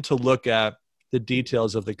begin to look at the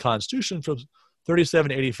details of the Constitution. From 37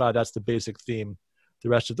 to 85, that's the basic theme the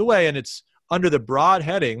rest of the way, and it's under the broad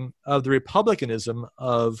heading of the republicanism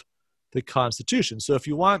of the Constitution. So if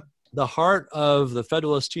you want the heart of the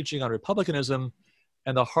Federalist teaching on republicanism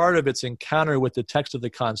and the heart of its encounter with the text of the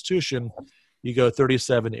Constitution, you go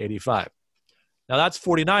 37 to 85. Now that's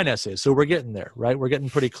 49 essays, so we're getting there, right? We're getting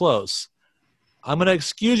pretty close. I'm going to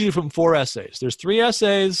excuse you from 4 essays. There's 3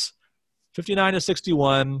 essays, 59 to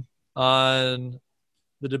 61, on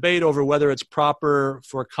the debate over whether it's proper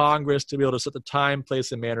for Congress to be able to set the time,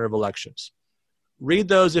 place, and manner of elections. Read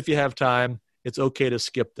those if you have time. It's okay to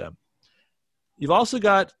skip them. You've also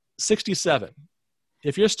got 67.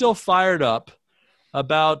 If you're still fired up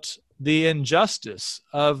about the injustice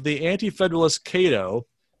of the anti-federalist Cato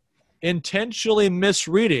intentionally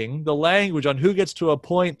misreading the language on who gets to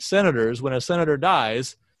appoint senators when a senator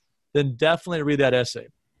dies, then definitely read that essay.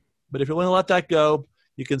 But if you're willing to let that go,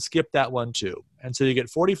 you can skip that one too. And so you get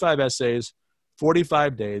 45 essays,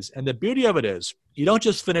 45 days. And the beauty of it is you don't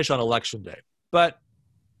just finish on Election Day. But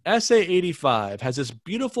Essay 85 has this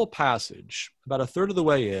beautiful passage about a third of the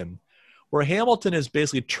way in where Hamilton is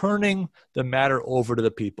basically turning the matter over to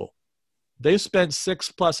the people. They've spent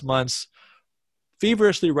 6+ months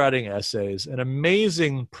feverishly writing essays, an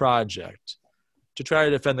amazing project to try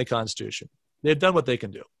to defend the Constitution. They've done what they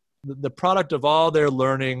can do. The product of all their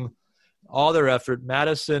learning, all their effort,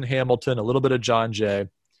 Madison, Hamilton, a little bit of John Jay.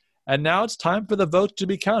 And now it's time for the vote to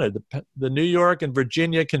be counted. The New York and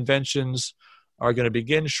Virginia conventions are going to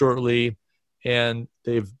begin shortly, and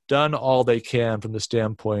they've done all they can from the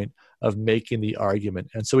standpoint of making the argument.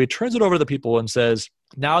 And so he turns it over to the people and says,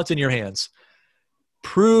 now it's in your hands.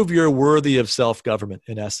 Prove you're worthy of self-government,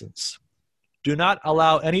 in essence. Do not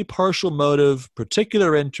allow any partial motive,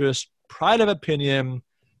 particular interest, pride of opinion,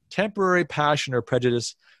 temporary passion or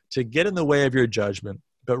prejudice to get in the way of your judgment,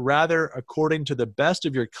 but rather according to the best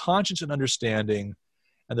of your conscience and understanding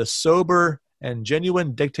and the sober and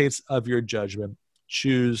genuine dictates of your judgment,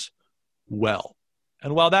 choose well.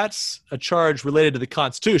 And while that's a charge related to the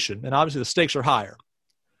Constitution, and obviously the stakes are higher,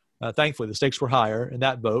 thankfully the stakes were higher in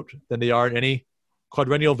that vote than they are in any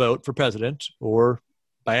quadrennial vote for president or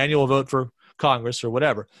biannual vote for Congress or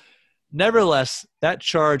whatever. Nevertheless, that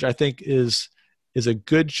charge, I think, is a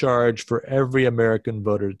good charge for every American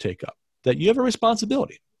voter to take up, that you have a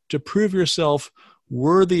responsibility to prove yourself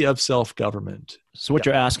worthy of self-government. So what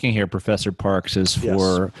you're asking here, Professor Parks, is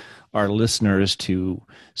for our listeners to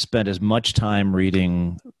spend as much time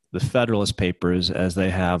reading the Federalist Papers as they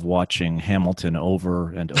have watching Hamilton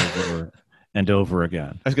over and over and over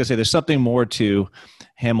again. I was going to say there's something more to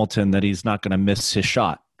Hamilton, that he's not going to miss his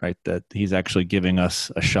shot, right? That he's actually giving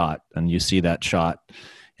us a shot. And you see that shot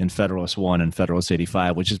in Federalist 1 and Federalist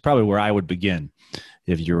 85, which is probably where I would begin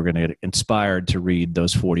if you were going to get inspired to read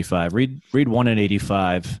those 45. Read 1 and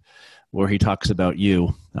 85, where he talks about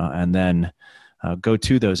you, and then go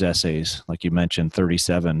to those essays, like you mentioned,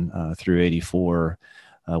 37 through 84,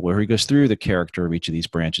 where he goes through the character of each of these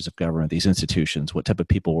branches of government, these institutions, what type of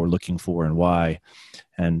people we're looking for and why.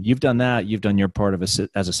 And you've done that. You've done your part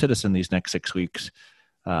as a citizen these next 6 weeks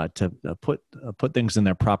to put things in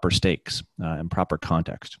their proper stakes and proper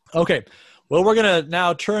context. Okay. Well, we're going to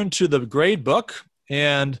now turn to the grade book.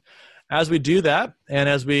 And as we do that, and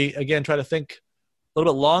as we, again, try to think a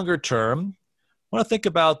little bit longer term, I want to think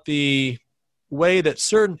about the way that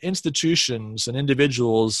certain institutions and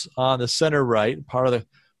individuals on the center right, part of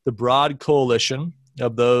the broad coalition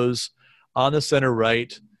of those on the center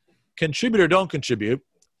right, contribute or don't contribute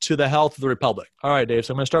to the health of the republic. All right, Dave,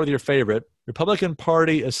 so I'm going to start with your favorite, Republican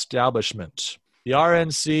Party establishment. The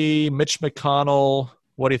RNC, Mitch McConnell,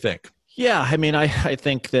 what do you think? Yeah, I mean, I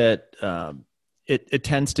think that it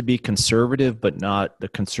tends to be conservative, but not the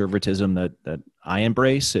conservatism that I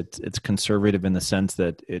embrace. It's conservative in the sense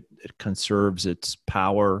that it conserves its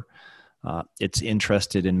power. It's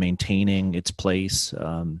interested in maintaining its place,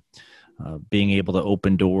 being able to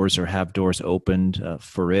open doors or have doors opened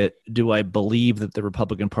for it. Do I believe that the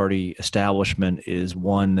Republican Party establishment is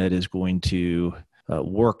one that is going to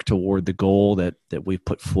work toward the goal that we've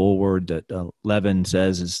put forward, that Levin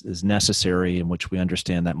says is necessary, in which we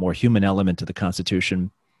understand that more human element to the Constitution?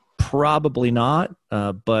 Probably not.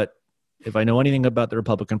 But if I know anything about the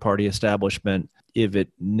Republican Party establishment, if it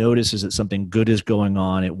notices that something good is going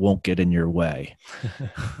on, it won't get in your way.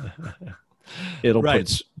 It'll put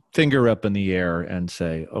its finger up in the air and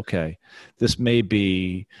say, okay, this may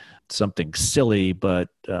be something silly, but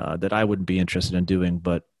that I wouldn't be interested in doing,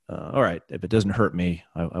 but all right, if it doesn't hurt me,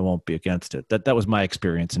 I won't be against it. That was my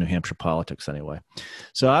experience in New Hampshire politics anyway.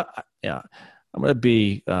 So I'm going to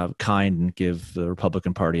be kind and give the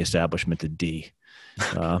Republican Party establishment a D.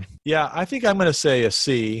 Yeah, I think I'm going to say a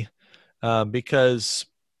C because,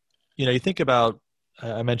 you think about,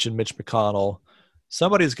 I mentioned Mitch McConnell.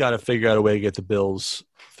 Somebody's got to figure out a way to get the bills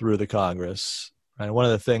through the Congress. And one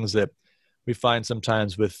of the things that we find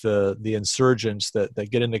sometimes with the insurgents that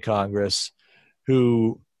get into Congress,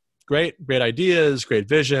 who great ideas, great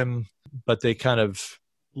vision, but they kind of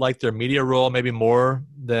like their media role maybe more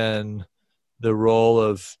than the role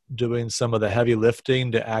of doing some of the heavy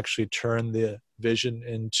lifting to actually turn the vision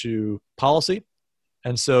into policy.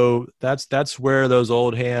 And so that's where those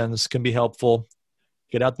old hands can be helpful.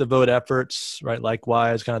 Get out the vote efforts, right?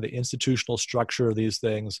 Likewise, kind of the institutional structure of these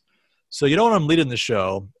things. So you don't want them leading the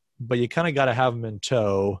show, but you kind of got to have them in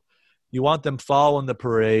tow. You want them following the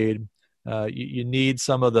parade. You need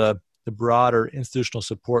some of the broader institutional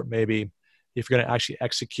support maybe if you're going to actually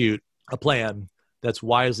execute a plan that's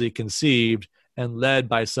wisely conceived and led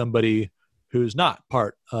by somebody who's not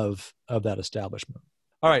part of that establishment.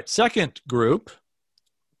 All right, second group,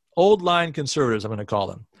 old line conservatives, I'm going to call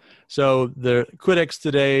them. So the critics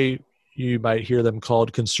today, you might hear them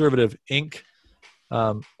called Conservative Inc.,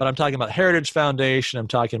 but I'm talking about Heritage Foundation, I'm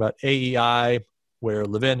talking about AEI, where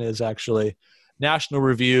Levin is actually, National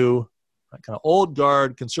Review, kind of old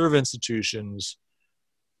guard conservative institutions.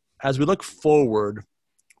 As we look forward,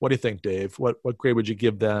 what do you think, Dave? What grade would you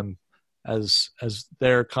give them as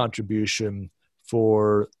their contribution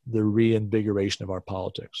for the reinvigoration of our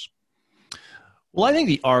politics? Well, I think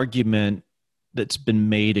the argument that's been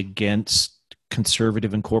made against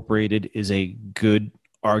Conservative Incorporated is a good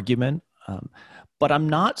argument, but I'm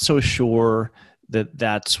not so sure that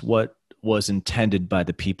that's what was intended by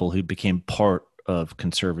the people who became part of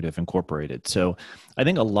Conservative Incorporated. So I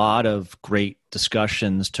think a lot of great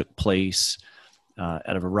discussions took place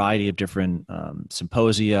at a variety of different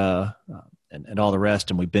symposia and all the rest,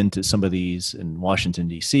 and we've been to some of these in Washington,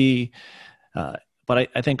 D.C., but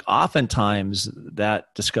I think oftentimes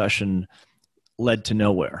that discussion led to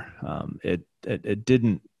nowhere. It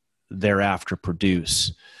didn't thereafter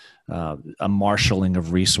produce a marshaling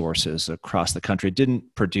of resources across the country. It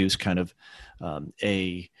didn't produce kind of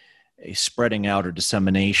a spreading out or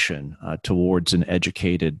dissemination towards an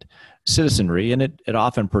educated citizenry, and it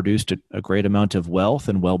often produced a great amount of wealth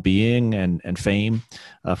and well-being and fame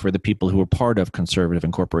for the people who were part of Conservative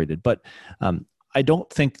Incorporated. But I don't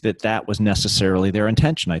think that was necessarily their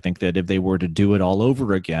intention. I think that if they were to do it all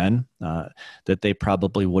over again, that they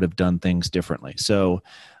probably would have done things differently. So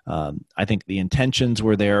I think the intentions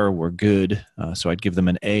were good. So I'd give them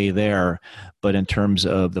an A there. But in terms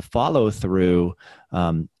of the follow-through,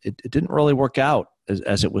 it didn't really work out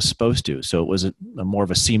as it was supposed to. So it was a more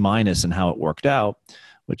of a C- in how it worked out,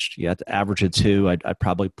 which you have to average it to. I'd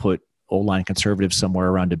probably put Old Line Conservative somewhere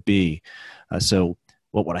around a B. So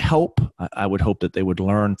what would I hope? I would hope that they would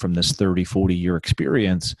learn from this 30, 40-year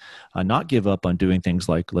experience, not give up on doing things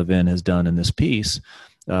like Levin has done in this piece,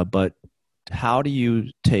 but how do you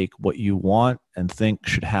take what you want and think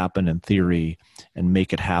should happen in theory and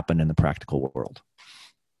make it happen in the practical world?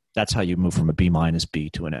 That's how you move from a B- B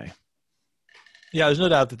to an A. Yeah, there's no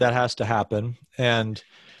doubt that has to happen. And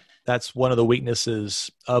that's one of the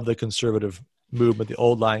weaknesses of the conservative movement, the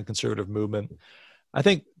Old Line conservative movement. I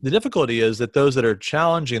think the difficulty is that those that are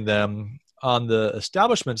challenging them on the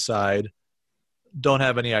establishment side don't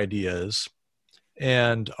have any ideas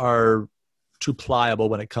and are too pliable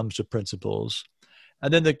when it comes to principles.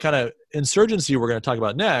 And then the kind of insurgency we're going to talk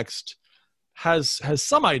about next has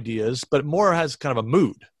some ideas, but more has kind of a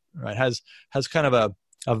mood, right? Has kind of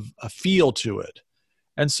a feel to it.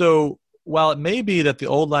 And so while it may be that the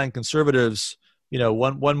Old Line conservatives,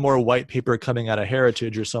 one more white paper coming out of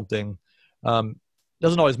Heritage or something,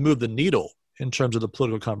 doesn't always move the needle in terms of the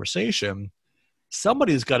political conversation,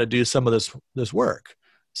 somebody's got to do some of this work.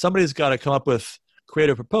 Somebody's got to come up with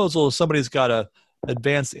creative proposals. Somebody's got to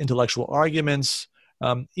advance intellectual arguments,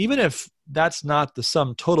 even if that's not the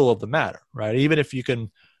sum total of the matter, right? Even if you can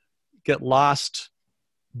get lost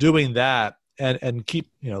doing that and keep,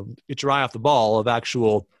 get your eye off the ball of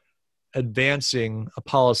actual advancing a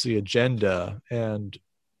policy agenda and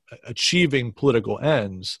achieving political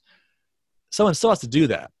ends, someone still has to do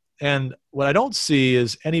that. And what I don't see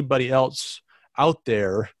is anybody else out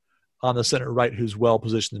there on the center right who's well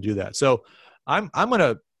positioned to do that. So I'm going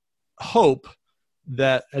to hope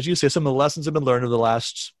that, as you say, some of the lessons have been learned over the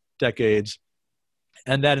last decades,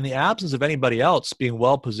 and that in the absence of anybody else being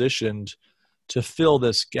well positioned to fill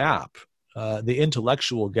this gap, the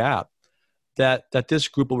intellectual gap, that this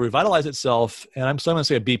group will revitalize itself. And I'm going to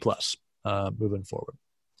say a B+ moving forward.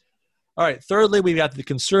 All right. Thirdly, we've got the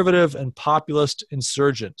conservative and populist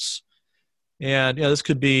insurgents. And, this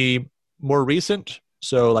could be more recent.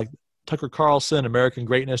 So like Tucker Carlson, American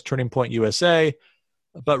Greatness, Turning Point USA.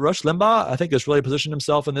 But Rush Limbaugh, I think, has really positioned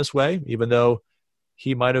himself in this way, even though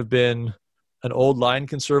he might have been an Old Line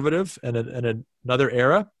conservative in another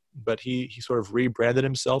era, but he sort of rebranded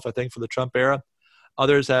himself, I think, for the Trump era.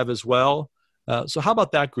 Others have as well. So how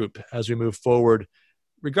about that group as we move forward,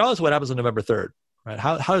 regardless of what happens on November 3rd? Right?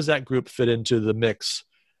 How does that group fit into the mix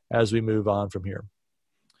as we move on from here?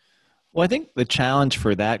 Well, I think the challenge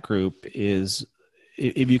for that group is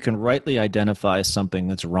if you can rightly identify something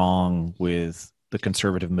that's wrong with the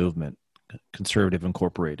conservative movement, Conservative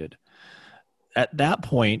Incorporated, at that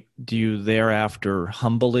point, do you thereafter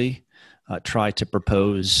humbly try to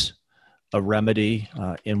propose a remedy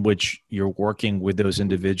in which you're working with those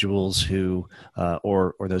individuals who,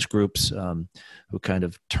 or those groups who kind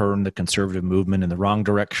of turned the conservative movement in the wrong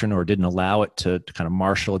direction or didn't allow it to kind of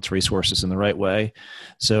marshal its resources in the right way?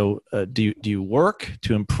 So do you work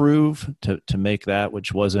to improve, to make that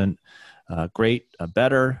which wasn't great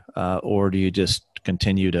better, or do you just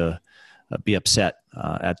continue to be upset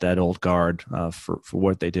at that old guard for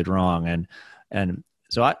what they did wrong? And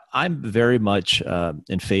so I'm very much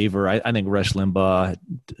in favor. I think Rush Limbaugh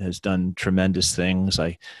has done tremendous things.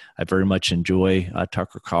 I very much enjoy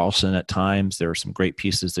Tucker Carlson at times. There are some great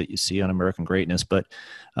pieces that you see on American Greatness, but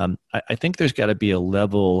I think there's got to be a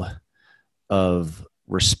level of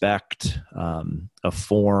respect, of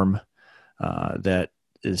form that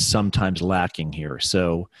is sometimes lacking here.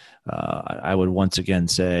 So I would once again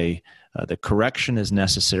say, the correction is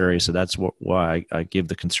necessary, so that's why I give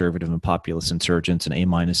the conservative and populist insurgents an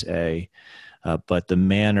A-A. But the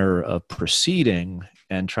manner of proceeding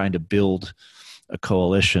and trying to build a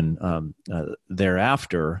coalition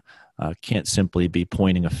thereafter can't simply be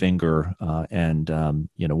pointing a finger and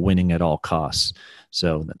winning at all costs.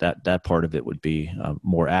 So that part of it would be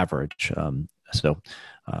more average. So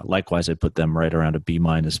likewise, I put them right around a B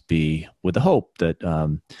minus B with the hope that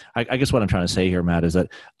I guess what I'm trying to say here, Matt, is that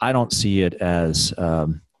I don't see it as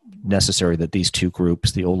necessary that these two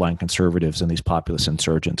groups, the O-line conservatives and these populist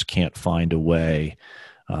insurgents, can't find a way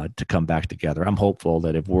to come back together. I'm hopeful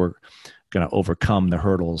that if we're going to overcome the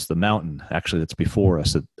hurdles, the mountain actually that's before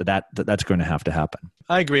us, that's going to happen.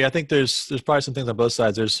 I agree. I think there's probably some things on both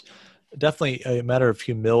sides. There's definitely a matter of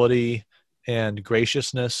humility and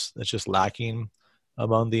graciousness that's just lacking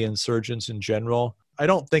among the insurgents in general. I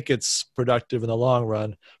don't think it's productive in the long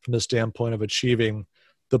run from the standpoint of achieving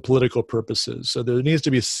the political purposes. So there needs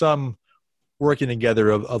to be some working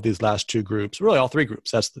together of these last two groups, really all three groups.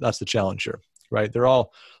 That's the challenge here, right? They're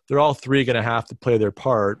all three going to have to play their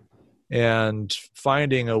part, and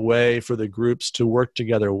finding a way for the groups to work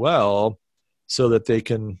together well so that they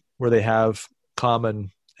can, where they have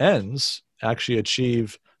common ends, actually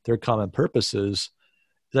achieve their common purposes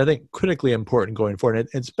is, I think, critically important going forward. And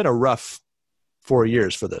it's been a rough 4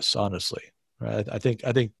 years for this, honestly. Right? I think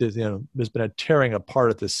there's been a tearing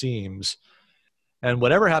apart at the seams, and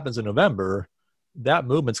whatever happens in November, that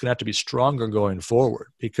movement's going to have to be stronger going forward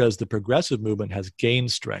because the progressive movement has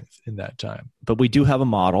gained strength in that time. But we do have a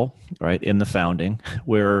model, right, in the founding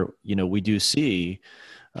where, we do see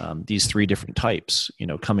these three different types,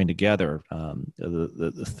 coming together,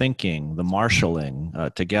 the thinking, the marshaling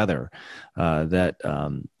together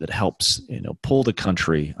that helps, pull the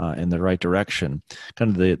country in the right direction.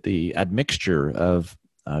 Kind of the admixture of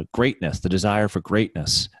greatness, the desire for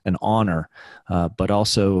greatness and honor, but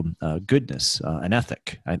also goodness and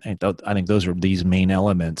ethic. I think those are these main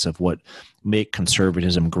elements of what make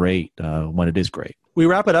conservatism great when it is great. We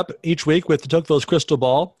wrap it up each week with the Tocqueville's crystal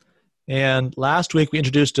ball. And last week we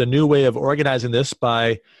introduced a new way of organizing this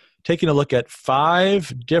by taking a look at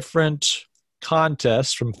 5 different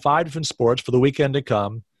contests from 5 different sports for the weekend to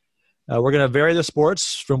come. We're going to vary the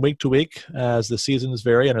sports from week to week as the seasons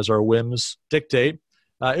vary and as our whims dictate.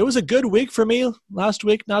 It was a good week for me last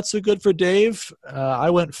week, not so good for Dave. I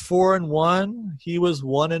went 4-1. He was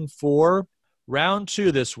 1-4. Round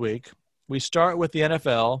 2 this week. We start with the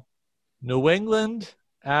NFL. New England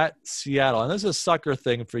at Seattle. And this is a sucker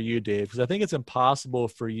thing for you, Dave, because I think it's impossible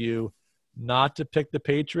for you not to pick the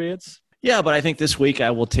Patriots. Yeah, but I think this week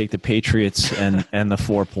I will take the Patriots and the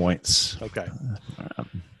 4 points. Okay.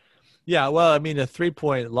 Yeah, well, I mean, a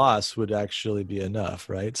 3-point loss would actually be enough,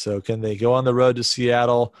 right? So can they go on the road to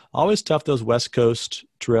Seattle? Always tough, those West Coast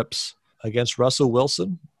trips against Russell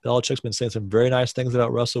Wilson. Belichick's been saying some very nice things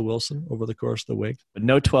about Russell Wilson over the course of the week. But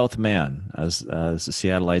no 12th man, as the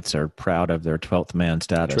Seattleites are proud of their 12th man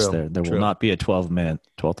status. There will not be a 12th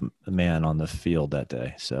man on the field that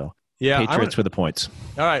day. So yeah, Patriots for the points.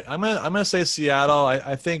 All right, I'm gonna say Seattle.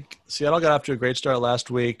 I think Seattle got off to a great start last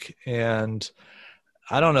week, and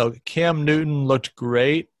I don't know, Cam Newton looked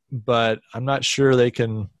great, but I'm not sure they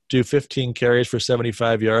can do 15 carries for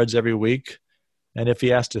 75 yards every week. And if he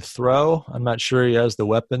has to throw, I'm not sure he has the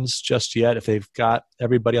weapons just yet. If they've got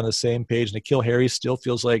everybody on the same page, N'Keal Harry still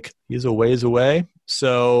feels like he's a ways away.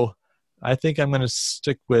 So I think I'm going to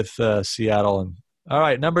stick with Seattle. All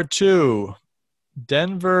right, number 2,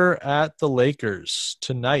 Denver at the Lakers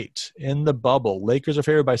tonight in the bubble. Lakers are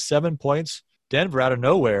favored by 7 points. Denver out of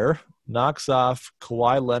nowhere knocks off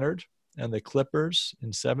Kawhi Leonard and the Clippers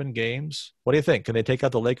in 7 games. What do you think? Can they take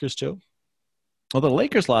out the Lakers too? Well, the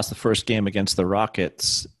Lakers lost the first game against the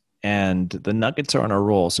Rockets, and the Nuggets are on a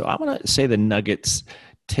roll. So I'm going to say the Nuggets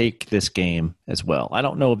take this game as well. I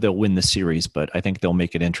don't know if they'll win the series, but I think they'll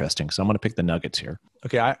make it interesting. So I'm going to pick the Nuggets here.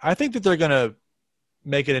 Okay, I think that they're going to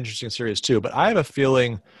make it an interesting series too, but I have a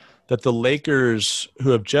feeling that the Lakers, who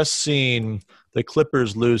have just seen the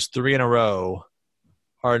Clippers lose 3 in a row,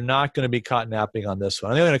 are not going to be caught napping on this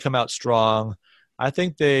one. I think they're going to come out strong. I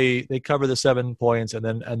think they cover the 7 points and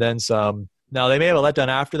then some. Now, they may have a letdown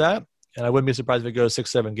after that, and I wouldn't be surprised if it goes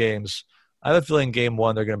 6-7 games. I have a feeling game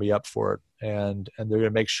 1 they're going to be up for it, and they're going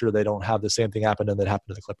to make sure they don't have the same thing happen that happened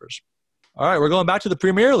to the Clippers. All right, we're going back to the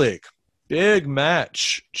Premier League. Big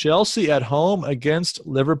match. Chelsea at home against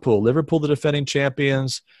Liverpool. Liverpool, the defending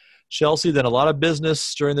champions. Chelsea done a lot of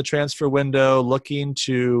business during the transfer window, looking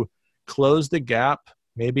to close the gap,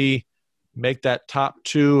 maybe make that top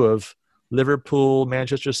 2 of Liverpool,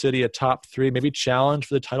 Manchester City, a top 3, maybe challenge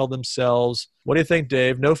for the title themselves. What do you think,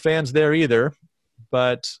 Dave? No fans there either,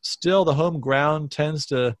 but still the home ground tends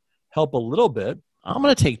to help a little bit. I'm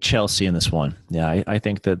going to take Chelsea in this one. Yeah, I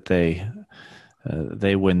think that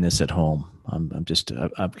they win this at home.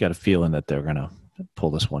 I've got a feeling that they're going to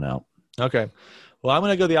pull this one out. Okay. Well, I'm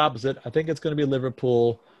going to go the opposite. I think it's going to be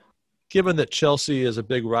Liverpool. Given that Chelsea is a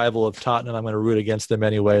big rival of Tottenham, I'm going to root against them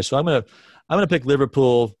anyway. So I'm going to pick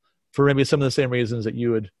Liverpool for maybe some of the same reasons that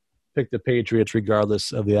you would pick the Patriots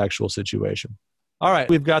regardless of the actual situation. All right,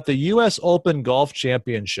 we've got the U.S. Open Golf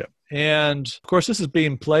Championship. And, of course, this is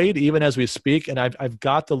being played even as we speak, and I've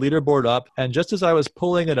got the leaderboard up. And just as I was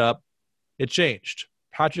pulling it up, it changed.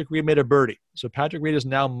 Patrick Reed made a birdie. So Patrick Reed is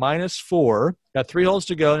now -4. Got 3 holes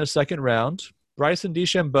to go in the second round. Bryson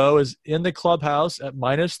DeChambeau is in the clubhouse at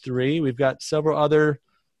 -3. We've got several other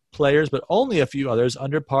players, but only a few others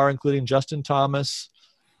under par, including Justin Thomas,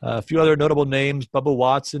 a few other notable names, Bubba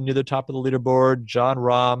Watson near the top of the leaderboard, Jon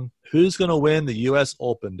Rahm. Who's going to win the U.S.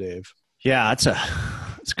 Open, Dave? Yeah, it's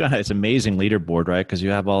amazing leaderboard, right? Because you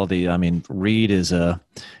have all Reed is kind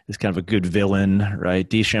of a good villain, right?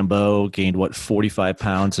 DeChambeau gained 45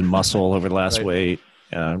 pounds in muscle over the last weight.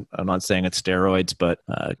 I'm not saying it's steroids, but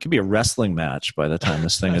it could be a wrestling match by the time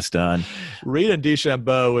this thing is done. Reed and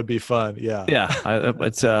DeChambeau would be fun. Yeah. Yeah. I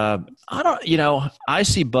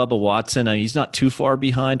see Bubba Watson. He's not too far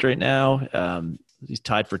behind right now. He's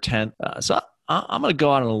tied for 10th. So I'm going to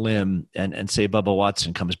go out on a limb and say Bubba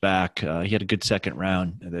Watson comes back. He had a good second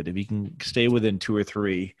round. That if he can stay within 2 or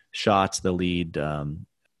 3 shots, the lead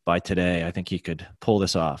by today, I think he could pull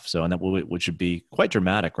this off. So, and that which would be quite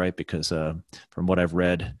dramatic, right? Because from what I've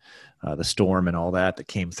read, the storm and all that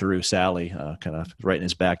came through Sally, kind of right in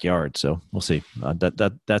his backyard. So we'll see.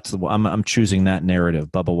 That's the I'm choosing that narrative.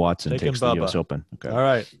 Bubba Watson takes the U.S. Open. Okay. All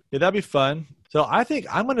right. Yeah, that'd be fun. So I think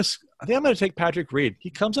I'm gonna take Patrick Reed. He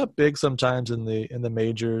comes up big sometimes in the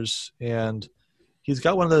majors, and he's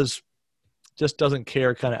got one of those just doesn't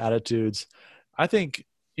care kind of attitudes. I think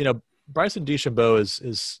Bryson DeChambeau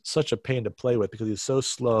is such a pain to play with because he's so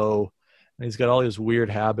slow and he's got all these weird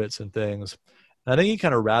habits and things. And I think he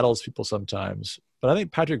kind of rattles people sometimes. But I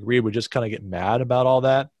think Patrick Reed would just kind of get mad about all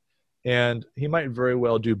that, and he might very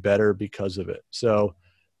well do better because of it. So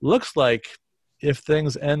looks like if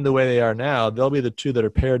things end the way they are now, they'll be the 2 that are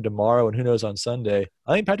paired tomorrow and who knows on Sunday.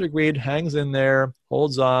 I think Patrick Reed hangs in there,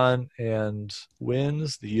 holds on, and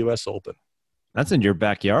wins the U.S. Open. That's in your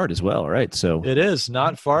backyard as well, right? So it is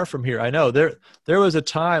not far from here. I know there was a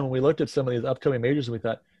time when we looked at some of these upcoming majors and we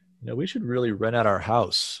thought, we should really rent out our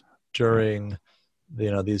house during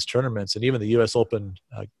these tournaments, and even the U.S. Open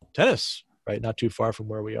tennis, right? Not too far from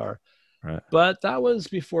where we are. Right. But that was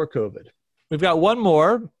before COVID. We've got one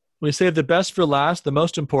more. We saved the best for last, the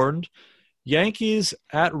most important. Yankees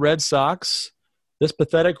at Red Sox. This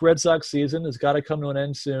pathetic Red Sox season has got to come to an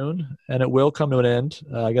end soon, and it will come to an end,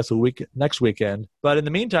 I guess, next weekend. But in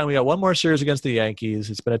the meantime, we got one more series against the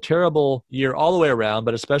Yankees. It's been a terrible year all the way around,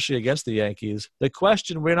 but especially against the Yankees. The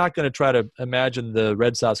question, we're not going to try to imagine the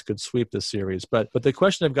Red Sox could sweep this series, but the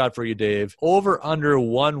question I've got for you, Dave, over under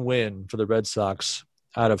 1 win for the Red Sox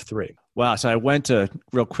out of 3. Wow. So I went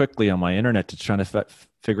real quickly on my internet to try to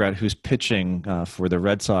figure out who's pitching for the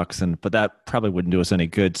Red Sox, but that probably wouldn't do us any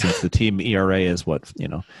good since the team ERA is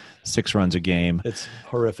 6 runs a game. It's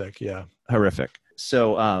horrific. Yeah. Horrific.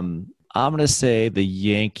 So I'm going to say the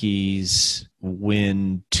Yankees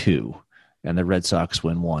win 2 and the Red Sox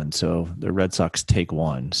win 1. So the Red Sox take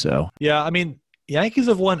 1. So yeah, Yankees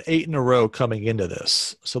have won 8 in a row coming into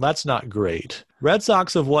this, so that's not great. Red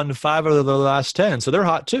Sox have won 5 out of the last 10, so they're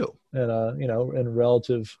hot too, in a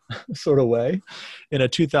relative sort of way, in a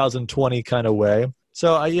 2020 kind of way.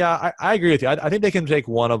 So I agree with you. I think they can take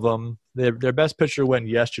one of them. Their best pitcher went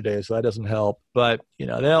yesterday, so that doesn't help. But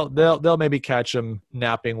they'll maybe catch them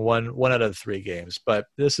napping one out of 3 games. But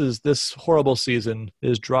this horrible season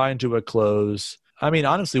is drawing to a close.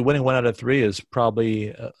 Honestly, winning 1 out of 3 is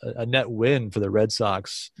probably a net win for the Red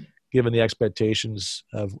Sox, given the expectations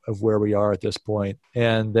of where we are at this point.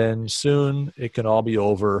 And then soon it can all be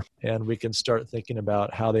over, and we can start thinking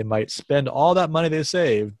about how they might spend all that money they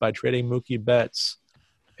saved by trading Mookie Betts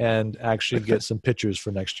and actually get some pitchers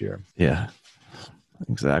for next year. Yeah,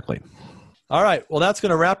 exactly. All right. Well, that's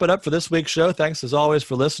going to wrap it up for this week's show. Thanks, as always,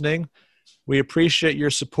 for listening. We appreciate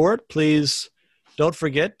your support. Please don't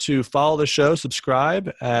forget to follow the show,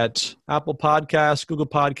 subscribe at Apple Podcasts, Google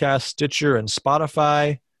Podcasts, Stitcher, and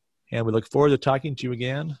Spotify. And we look forward to talking to you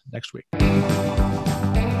again next week.